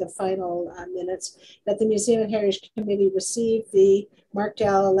attached to the final minutes, that the Museum and Heritage Committee received the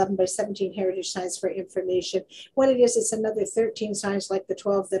Markdale 11 by 17 heritage signs for information. What it is, it's another 13 signs like the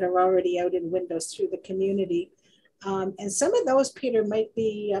 12 that are already out in windows through the community. And some of those, Peter, might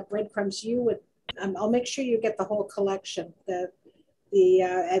be breadcrumbs you would, I'll make sure you get the whole collection.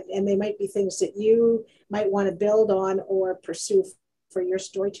 And they might be things that you might want to build on or pursue for your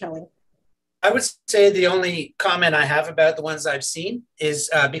storytelling. I would say the only comment I have about the ones I've seen is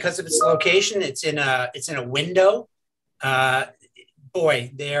because of its location, it's in a window.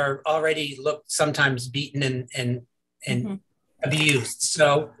 boy, they are already look sometimes beaten and Mhm. abused.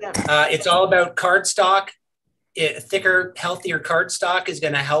 So Yeah. it's all about cardstock. Thicker, healthier cardstock is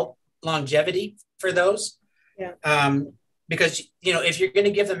going to help longevity for those. Yeah. Because, you know, if you're going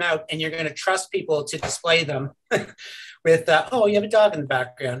to give them out and you're going to trust people to display them with, oh, you have a dog in the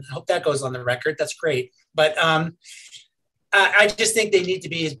background. I hope that goes on the record. That's great. But I just think they need to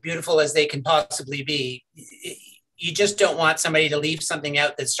be as beautiful as they can possibly be. You just don't want somebody to leave something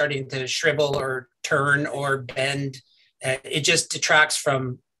out that's starting to shrivel or turn or bend. It just detracts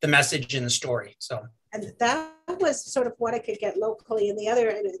from the message in the story. So. And that was sort of what I could get locally. And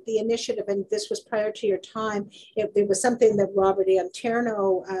the initiative, and this was prior to your time, it was something that Robert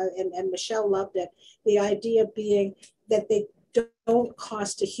Anterno and Michelle loved it. The idea being that they don't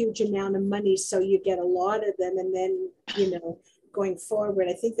cost a huge amount of money, so you get a lot of them, and then, you know, going forward,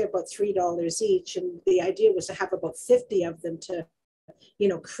 I think they're about $3 each, and the idea was to have about 50 of them to, you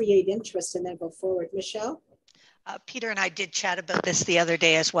know, create interest and then go forward. Michelle? Peter and I did chat about this the other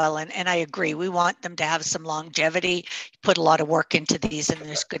day as well, and I agree. We want them to have some longevity. You put a lot of work into these, and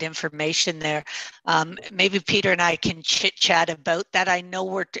there's good information there. Maybe Peter and I can chit chat about that. I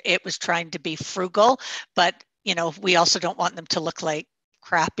know it was trying to be frugal, but you know, we also don't want them to look like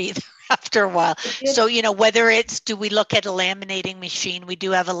crap either after a while. So, you know, whether it's, do we look at a laminating machine? We do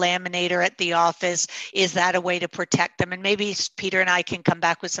have a laminator at the office. Is that a way to protect them? And maybe Peter and I can come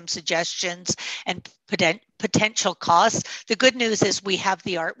back with some suggestions and potential costs. The good news is we have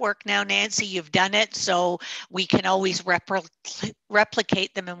the artwork now, Nancy, you've done it. So we can always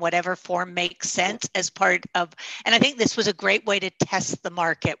replicate them in whatever form makes sense as part of, and I think this was a great way to test the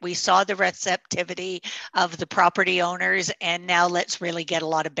market. We saw the receptivity of the property owners, and now let's really get a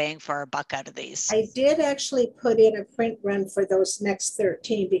lot of bang for our buck out of these. I did actually put in a print run for those next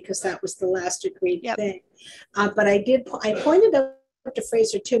 13 because that was the last agreed thing. But I pointed out to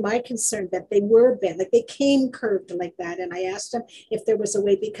Fraser too, my concern that they were bent, like they came curved like that. And I asked him if there was a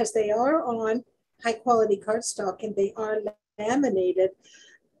way, because they are on high quality cardstock and they are laminated,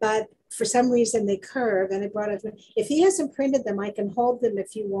 but for some reason they curve. And I brought it, if he hasn't printed them, I can hold them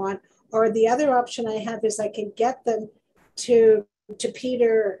if you want. Or the other option I have is I can get them to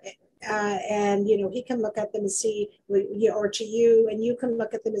Peter, and you know, he can look at them and see, or to you, and you can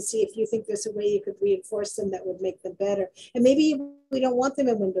look at them and see if you think there's a way you could reinforce them that would make them better. And maybe we don't want them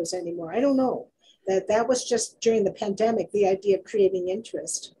in windows anymore. I don't know. That was just during the pandemic, the idea of creating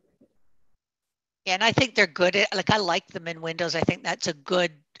interest. Yeah, and I think they're good at, like, I like them in windows. I think that's a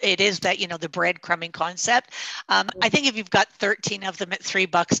good, it is that, you know, the breadcrumbing concept. I think if you've got 13 of them at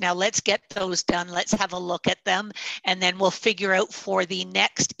 $3 now, let's get those done. Let's have a look at them, and then we'll figure out for the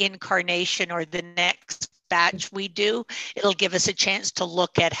next incarnation or the next batch we do, it'll give us a chance to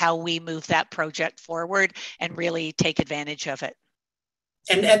look at how we move that project forward and really take advantage of it.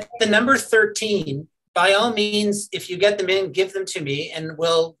 And at the number 13, by all means, if you get them in, give them to me and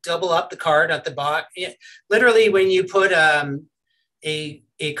we'll double up the card at the bottom. Literally, when you put a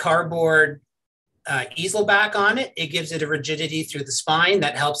cardboard easel back on it, it gives it a rigidity through the spine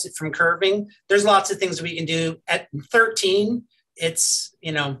that helps it from curving. There's lots of things we can do. At 13, it's,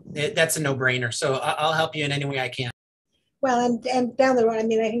 you know, that's a no-brainer. So I'll help you in any way I can. Well, and down the road, I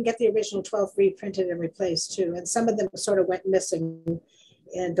mean, I can get the original 12 reprinted and replaced too. And some of them sort of went missing.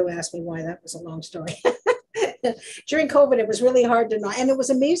 And don't ask me why, that was a long story. During COVID, it was really hard to know. And it was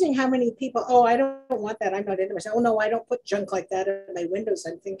amazing how many people, oh, I don't want that, I'm not interested. Oh no, I don't put junk like that in my windows.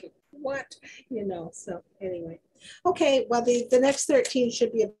 I'm thinking, what? You know, so anyway. Okay, well, the next 13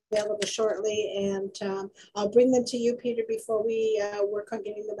 should be available shortly. And I'll bring them to you, Peter, before we work on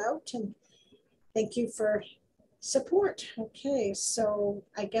getting them out. And thank you for support. Okay, so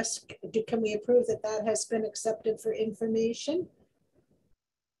I guess, can we approve that that has been accepted for information?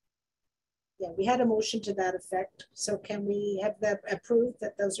 Yeah, we had a motion to that effect. So can we have that approved,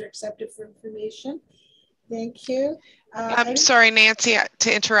 that those are accepted for information? Thank you. I'm sorry, Nancy,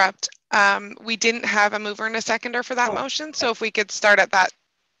 to interrupt. We didn't have a mover and a seconder for that motion. So if we could start at that,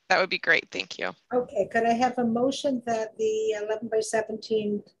 that would be great. Thank you. Okay, could I have a motion that the 11 by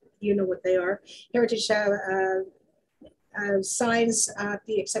 17, you know what they are, Heritage signs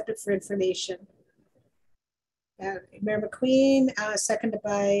be accepted for information? Mayor McQueen, seconded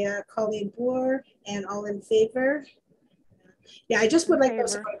by Colleen Boer, and all in favor? Yeah, I just would like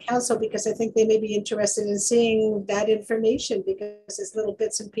those on council because I think they may be interested in seeing that information because it's little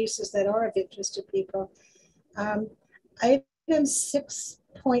bits and pieces that are of interest to people. Item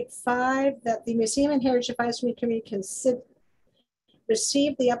 6.5, that the Museum and Heritage Advisory Committee can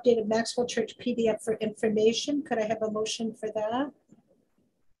receive the updated Maxwell Church PDF for information. Could I have a motion for that?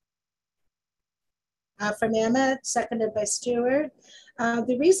 From Emma, seconded by Stuart.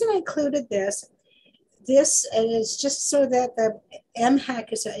 The reason I included this is just so that the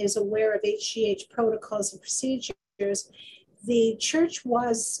MHAC is aware of HGH protocols and procedures. The church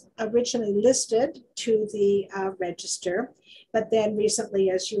was originally listed to the register, but then recently,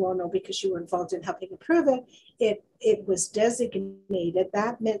 as you all know, because you were involved in helping approve it, it was designated.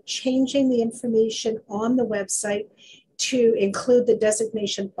 That meant changing the information on the website to include the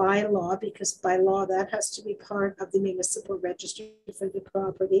designation by law, because by law that has to be part of the municipal register for the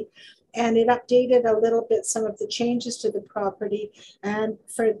property. And it updated a little bit some of the changes to the property. And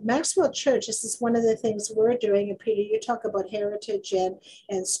for Maxwell Church, this is one of the things we're doing. And Peter, you talk about heritage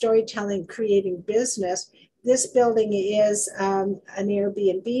and storytelling, creating business. This building is an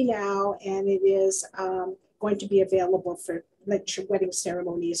Airbnb now, and it is going to be available for like wedding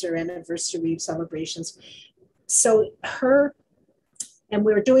ceremonies or anniversary celebrations. So and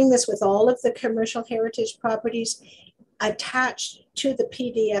we're doing this with all of the commercial heritage properties. Attached to the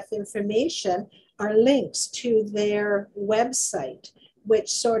PDF information are links to their website, which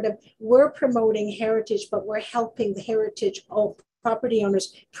sort of, we're promoting heritage, but we're helping the heritage property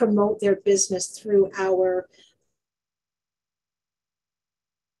owners promote their business through our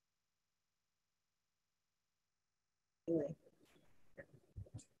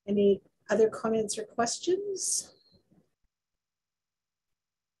Any other comments or questions?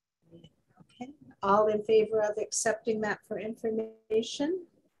 Okay, all in favor of accepting that for information?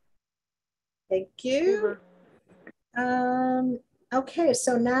 Thank you. Okay,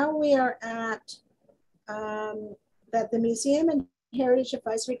 so now we are at that the Museum and Heritage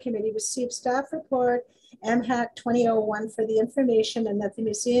Advisory Committee received staff report MHAC 2001 for the information, and that the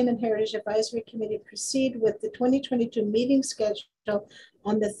Museum and Heritage Advisory Committee proceed with the 2022 meeting schedule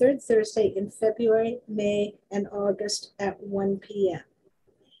on the third Thursday in February, May, and August at 1 p.m.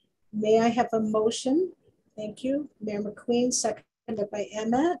 May I have a motion? Thank you, Mayor McQueen, seconded by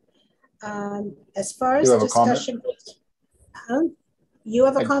Emmett. As far as discussion, you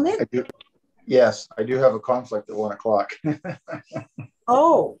have a comment? Yes, I do have a conflict at 1 o'clock.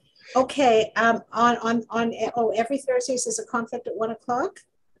 Oh, okay. Every Thursday is a conflict at 1 o'clock?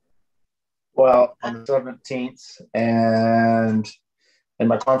 Well, on the 17th, and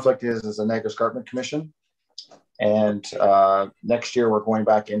my conflict is the Niagara Escarpment Commission. And next year we're going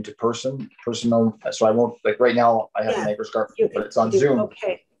back into personal. So I won't, like right now I have a Niagara Escarpment, but it's on Zoom.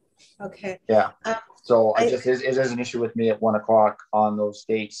 Okay. Okay. Yeah. So it is an issue with me at 1 o'clock on those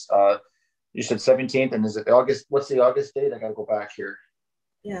dates. You said 17th, and is it August? What's the August date? I got to go back here.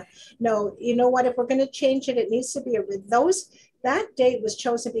 Yeah. No, you know what? If we're going to change it, it needs to be that date was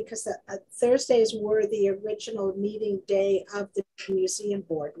chosen because Thursdays were the original meeting day of the museum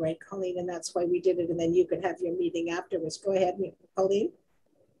board, right, Colleen? And that's why we did it. And then you could have your meeting afterwards. Go ahead, Colleen.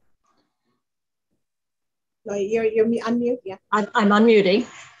 No, you're unmute. Yeah. I'm unmuting.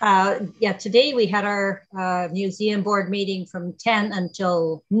 Yeah, today we had our museum board meeting from 10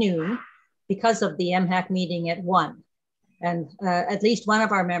 until noon because of the MHAC meeting at 1. And at least one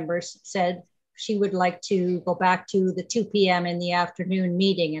of our members said she would like to go back to the 2 p.m. in the afternoon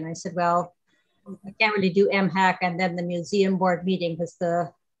meeting. And I said, well, I can't really do MHAC and then the museum board meeting, because the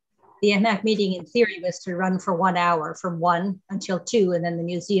MHAC meeting in theory was to run for 1 hour from 1 until 2. And then the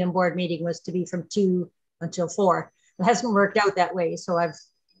museum board meeting was to be from 2 until 4. It hasn't worked out that way. So I've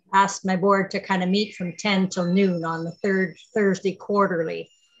asked my board to kind of meet from 10 till noon on the third Thursday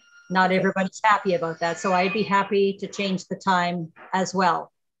quarterly. Not everybody's happy about that. So I'd be happy to change the time as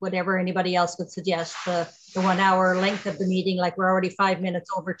well. Whatever anybody else would suggest, the 1 hour length of the meeting, like we're already 5 minutes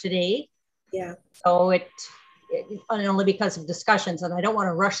over today. Yeah. So it only because of discussions, and I don't want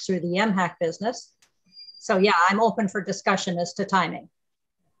to rush through the MHAC business. So yeah, I'm open for discussion as to timing.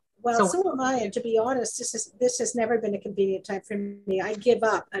 Well, so am I, and to be honest, this has never been a convenient time for me. I give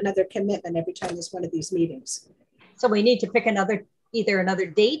up another commitment every time there's one of these meetings. So we need to pick either another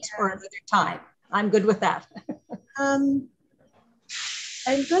date or another time. I'm good with that. I'm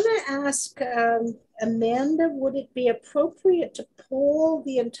going to ask Amanda, would it be appropriate to poll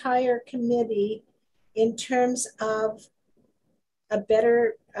the entire committee in terms of a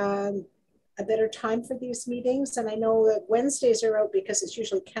better time for these meetings? And I know that Wednesdays are out because it's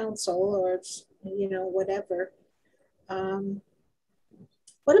usually council or it's, whatever.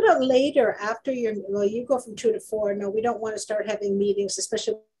 What about later after you go from 2 to 4? No, we don't want to start having meetings,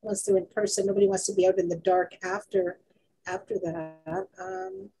 especially once they're in person. Nobody wants to be out in the dark after that.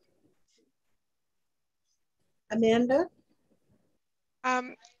 Amanda?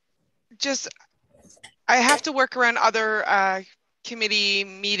 I have to work around other committee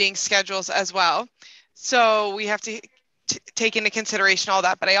meeting schedules as well. So we have to take into consideration all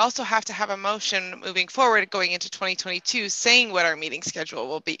that, but I also have to have a motion moving forward going into 2022 saying what our meeting schedule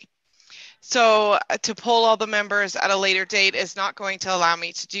will be. So to poll all the members at a later date is not going to allow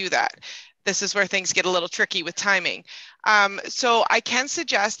me to do that. This is where things get a little tricky with timing. So I can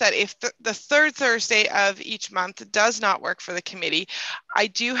suggest that if the third Thursday of each month does not work for the committee, I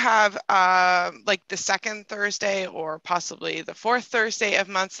do have like the second Thursday or possibly the fourth Thursday of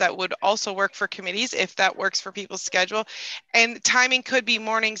months that would also work for committees if that works for people's schedule. And timing could be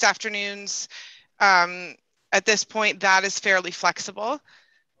mornings, afternoons. At this point, that is fairly flexible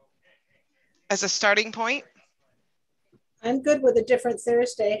as a starting point. I'm good with a different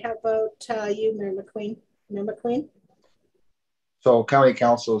Thursday. How about you, Mayor McQueen? Mayor McQueen? So county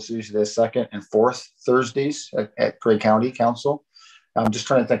council is usually the second and fourth Thursdays at Craig County Council. I'm just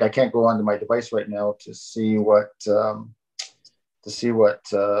trying to think. I can't go onto my device right now to see what the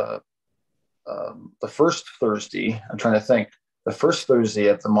first Thursday. I'm trying to think. The first Thursday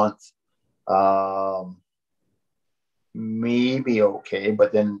of the month may be okay,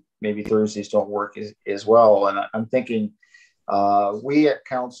 but then maybe Thursdays don't work as well. And I'm thinking we at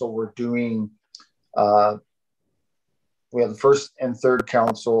council were doing. We have the first and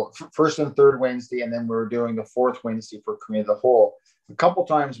third Wednesday, and then we were doing the fourth Wednesday for Committee of the Whole. A couple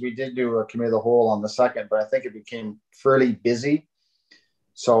times we did do a Committee of the Whole on the second, but I think it became fairly busy.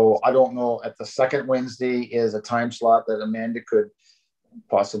 So I don't know if the second Wednesday is a time slot that Amanda could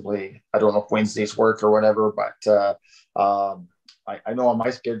possibly, I don't know if Wednesdays work or whatever, but I know on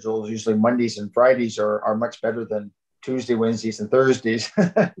my schedule, usually Mondays and Fridays are much better than Tuesday, Wednesdays, and Thursdays,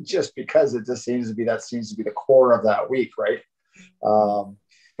 just because it just seems to be the core of that week, right?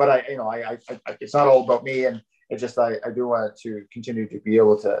 But I it's not all about me, and it just I do want to continue to be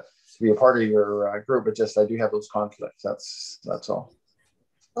able to be a part of your group, but just I do have those conflicts. That's all.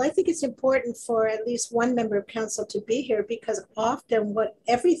 Well, I think it's important for at least one member of council to be here, because often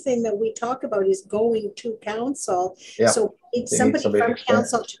everything that we talk about is going to council. Yeah. So we need somebody from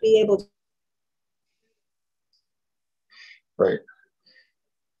council to be able to. Right.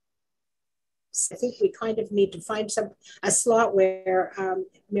 I think we kind of need to find a slot where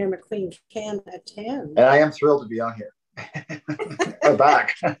Mayor McQueen can attend. And I am thrilled to be on here. We're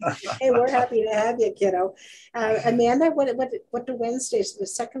back. Hey, we're happy to have you, kiddo. Amanda, what do Wednesdays, the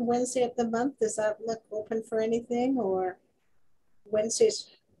second Wednesday of the month, does that look open for anything, or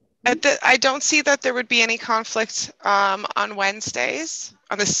Wednesdays? I don't see that there would be any conflict on Wednesdays,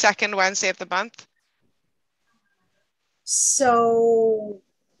 on the second Wednesday of the month. So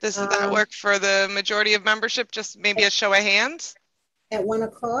does that work for the majority of membership? Just maybe a show of hands? At 1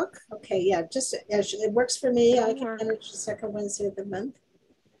 o'clock? Okay, yeah, just it works for me. I can manage the second Wednesday of the month.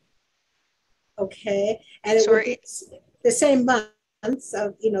 Okay, and it would be the same months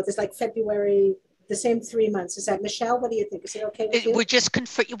of, there's like February, the same 3 months. Is that, Michelle? What do you think? Is it okay with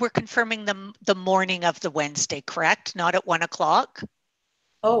you? We're confirming the morning of the Wednesday, correct? Not at 1 o'clock?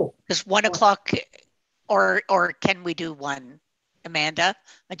 Oh. Because 1 o'clock, or can we do 1, Amanda?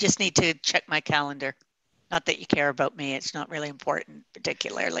 I just need to check my calendar. Not that you care about me. It's not really important,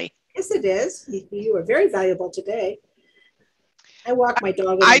 particularly. Yes, it is. You are very valuable today. I walk my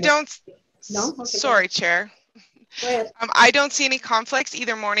dog. I don't. No? Okay, sorry, Chair. Go ahead. I don't see any conflicts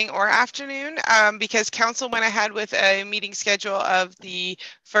either morning or afternoon because council went ahead with a meeting schedule of the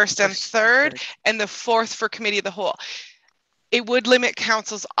first and third and the fourth for Committee of the Whole. It would limit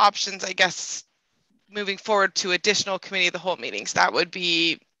council's options, I guess, moving forward to additional Committee of the Whole meetings. That would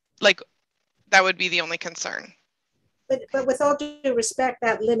be the only concern. But with all due respect,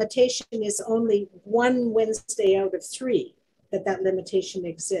 that limitation is only 1 Wednesday out of 3 that limitation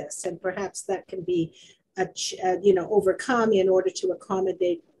exists, and perhaps that can be overcome in order to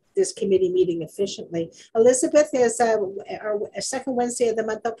accommodate this committee meeting efficiently. Elizabeth, is a second Wednesday of the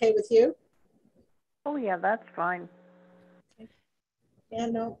month okay with you? Oh yeah, that's fine. Yeah,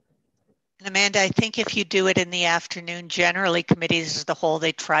 no. And Amanda, I think if you do it in the afternoon, generally committees as a whole,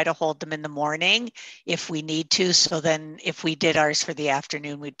 they try to hold them in the morning if we need to. So then if we did ours for the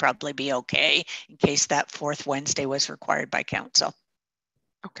afternoon, we'd probably be okay in case that fourth Wednesday was required by council.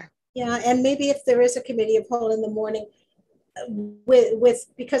 Okay. Yeah, and maybe if there is a committee of whole in the morning,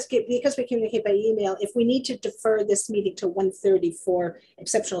 because we communicate by email, if we need to defer this meeting to 1:30 for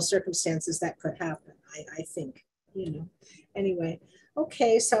exceptional circumstances, that could happen. I think, anyway.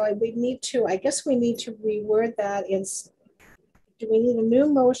 Okay, so I guess we need to reword that. Do we need a new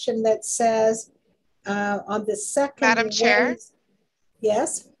motion that says on the second? Madam Chair?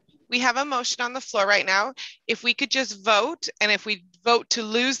 Yes? We have a motion on the floor right now. If we could just vote, and if we vote to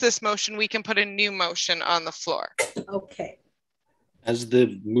lose this motion, we can put a new motion on the floor. Okay. As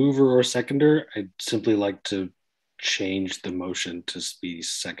the mover or seconder, I'd simply like to change the motion to be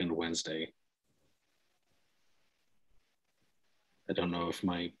second Wednesday. I don't know if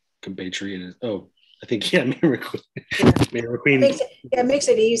my compatriot is, oh, I think, yeah, Mayor McQueen. It makes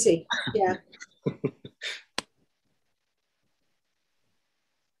it easy, yeah.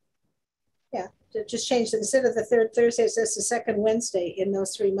 Yeah, just change it. Instead of the third Thursday, it's just the second Wednesday in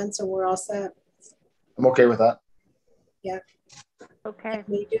those 3 months, and we're all set. I'm okay with that. Yeah. Okay.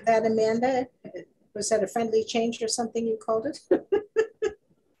 Can you do that, Amanda? Was that a friendly change or something you called it?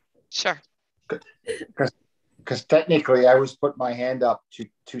 Sure. Because technically I was putting my hand up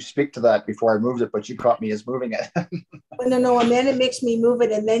to speak to that before I moved it, but you caught me as moving it. No, Amanda makes me move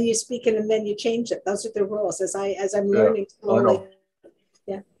it and then you speak it and then you change it. Those are the rules as I'm learning slowly.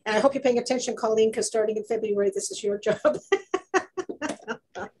 Yeah. And I hope you're paying attention, Colleen, because starting in February, this is your job.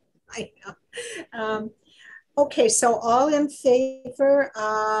 I know. Okay, so all in favor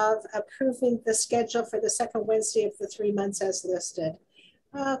of approving the schedule for the second Wednesday of the 3 months as listed?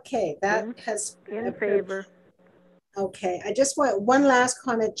 Okay, that has in approved. favor. Okay, I just want one last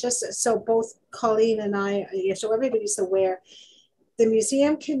comment, just so both Colleen and I, so everybody's aware, the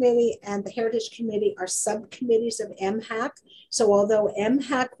Museum Committee and the Heritage Committee are subcommittees of MHAC. So although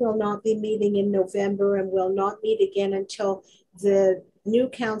MHAC will not be meeting in November and will not meet again until the new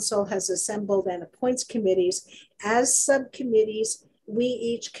council has assembled and appoints committees, as subcommittees, we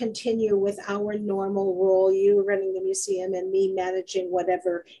each continue with our normal role, you running the museum and me managing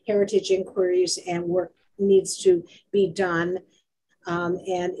whatever heritage inquiries and work needs to be done.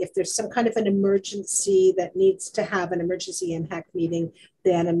 And if there's some kind of an emergency that needs to have an emergency MHAC meeting,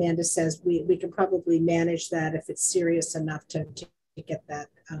 then Amanda says we can probably manage that if it's serious enough to get that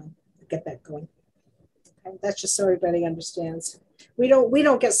going. Okay, that's just so everybody understands. We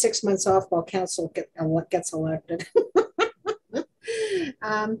don't get 6 months off while council gets elected.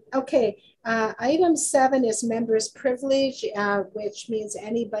 Okay, item 7 is members' privilege, which means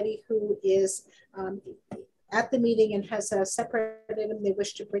anybody who is at the meeting and has a separate item they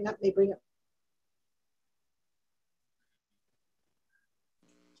wish to bring up, they bring up.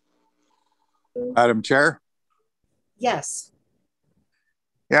 Madam Chair? Yes.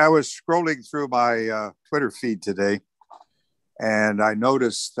 Yeah, I was scrolling through my Twitter feed today, and I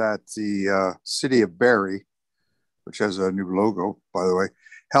noticed that the city of Barrie, which has a new logo, by the way,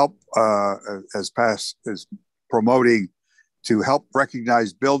 is promoting to help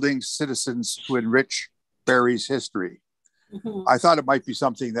recognize buildings, citizens who enrich Barrie's history. Mm-hmm. I thought it might be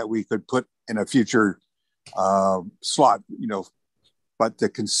something that we could put in a future slot, but to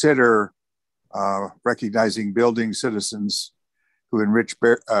consider recognizing building citizens who enrich,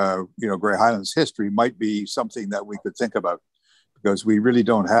 Grey Highlands history might be something that we could think about, because we really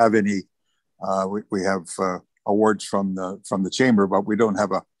don't have any. We have awards from the chamber, but we don't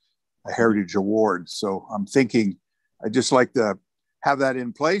have a heritage award. So I'm thinking I'd just like to have that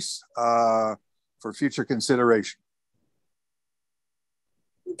in place for future consideration.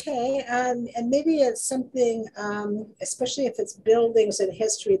 Okay, and maybe it's something, especially if it's buildings and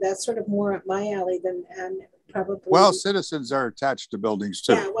history, that's sort of more up my alley than probably. Well, citizens are attached to buildings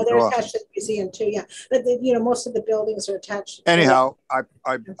too. Yeah, well, they're attached to the museum too. Yeah, but most of the buildings are attached. Anyhow,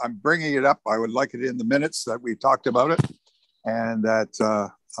 I'm bringing it up. I would like it in the minutes that we talked about it, and that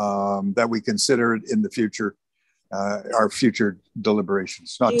that we consider it in the future, our future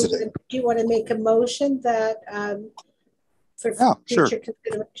deliberations. Not today. Do you want to make a motion that? For future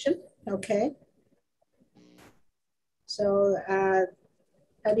consideration, okay. So, how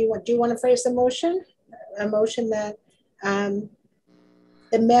do you want to phrase the motion? A motion that the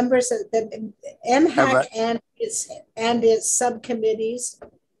members of the MHAC and its subcommittees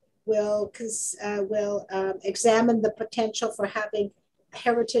will examine the potential for having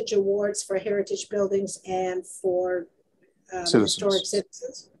heritage awards for heritage buildings and for historic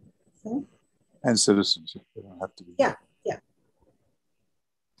citizens. And citizens, they don't have to be. Yeah.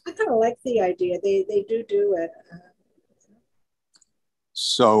 I kind of like the idea. They do it.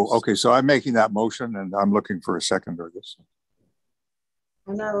 So, okay, so I'm making that motion and I'm looking for a seconder of this.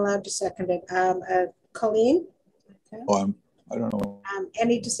 I'm not allowed to second it. Colleen? Okay. Well, I don't know.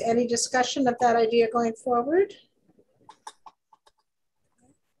 Any discussion of that idea going forward?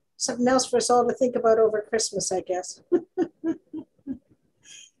 Something else for us all to think about over Christmas, I guess.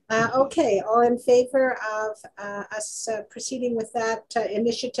 Okay, all in favor of us proceeding with that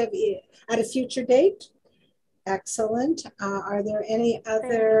initiative at a future date? Excellent. Are there any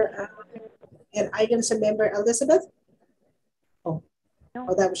other items, Member Elizabeth? Oh,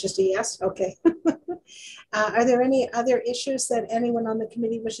 that was just a yes. Okay. Are there any other issues that anyone on the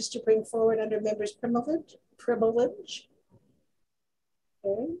committee wishes to bring forward under members' privilege?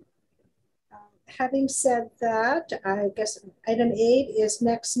 Okay. having said that, I guess item 8 is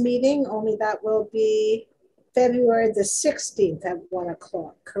next meeting, only that will be February the 16th at 1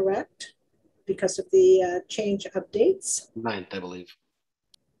 o'clock, correct? Because of the change updates. 9th, I believe.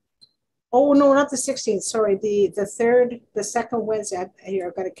 Oh, no, not the 16th. Sorry, the second Wednesday. Here,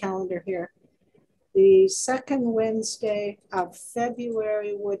 I've got a calendar here. The second Wednesday of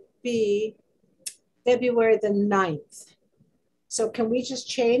February would be February the 9th. So can we just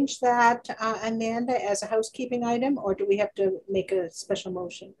change that, Amanda, as a housekeeping item, or do we have to make a special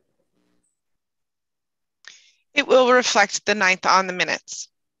motion? It will reflect the 9th on the minutes.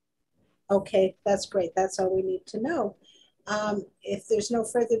 Okay, that's great. That's all we need to know. If there's no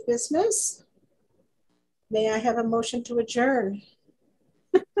further business, may I have a motion to adjourn?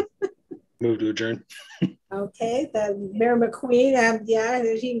 Move to adjourn. Okay, the Mayor McQueen, yeah,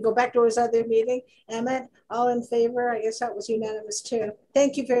 he can go back to his other meeting. Emmett, all in favor? I guess that was unanimous too.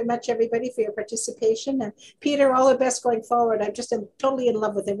 Thank you very much, everybody, for your participation. And Peter, all the best going forward. I'm totally in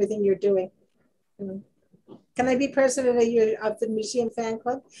love with everything you're doing. Can I be president of the museum fan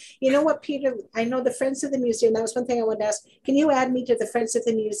club? You know what, Peter? I know the Friends of the Museum. That was one thing I wanted to ask. Can you add me to the Friends of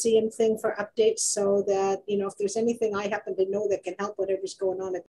the Museum thing for updates so that, you know, if there's anything I happen to know that can help whatever's going on at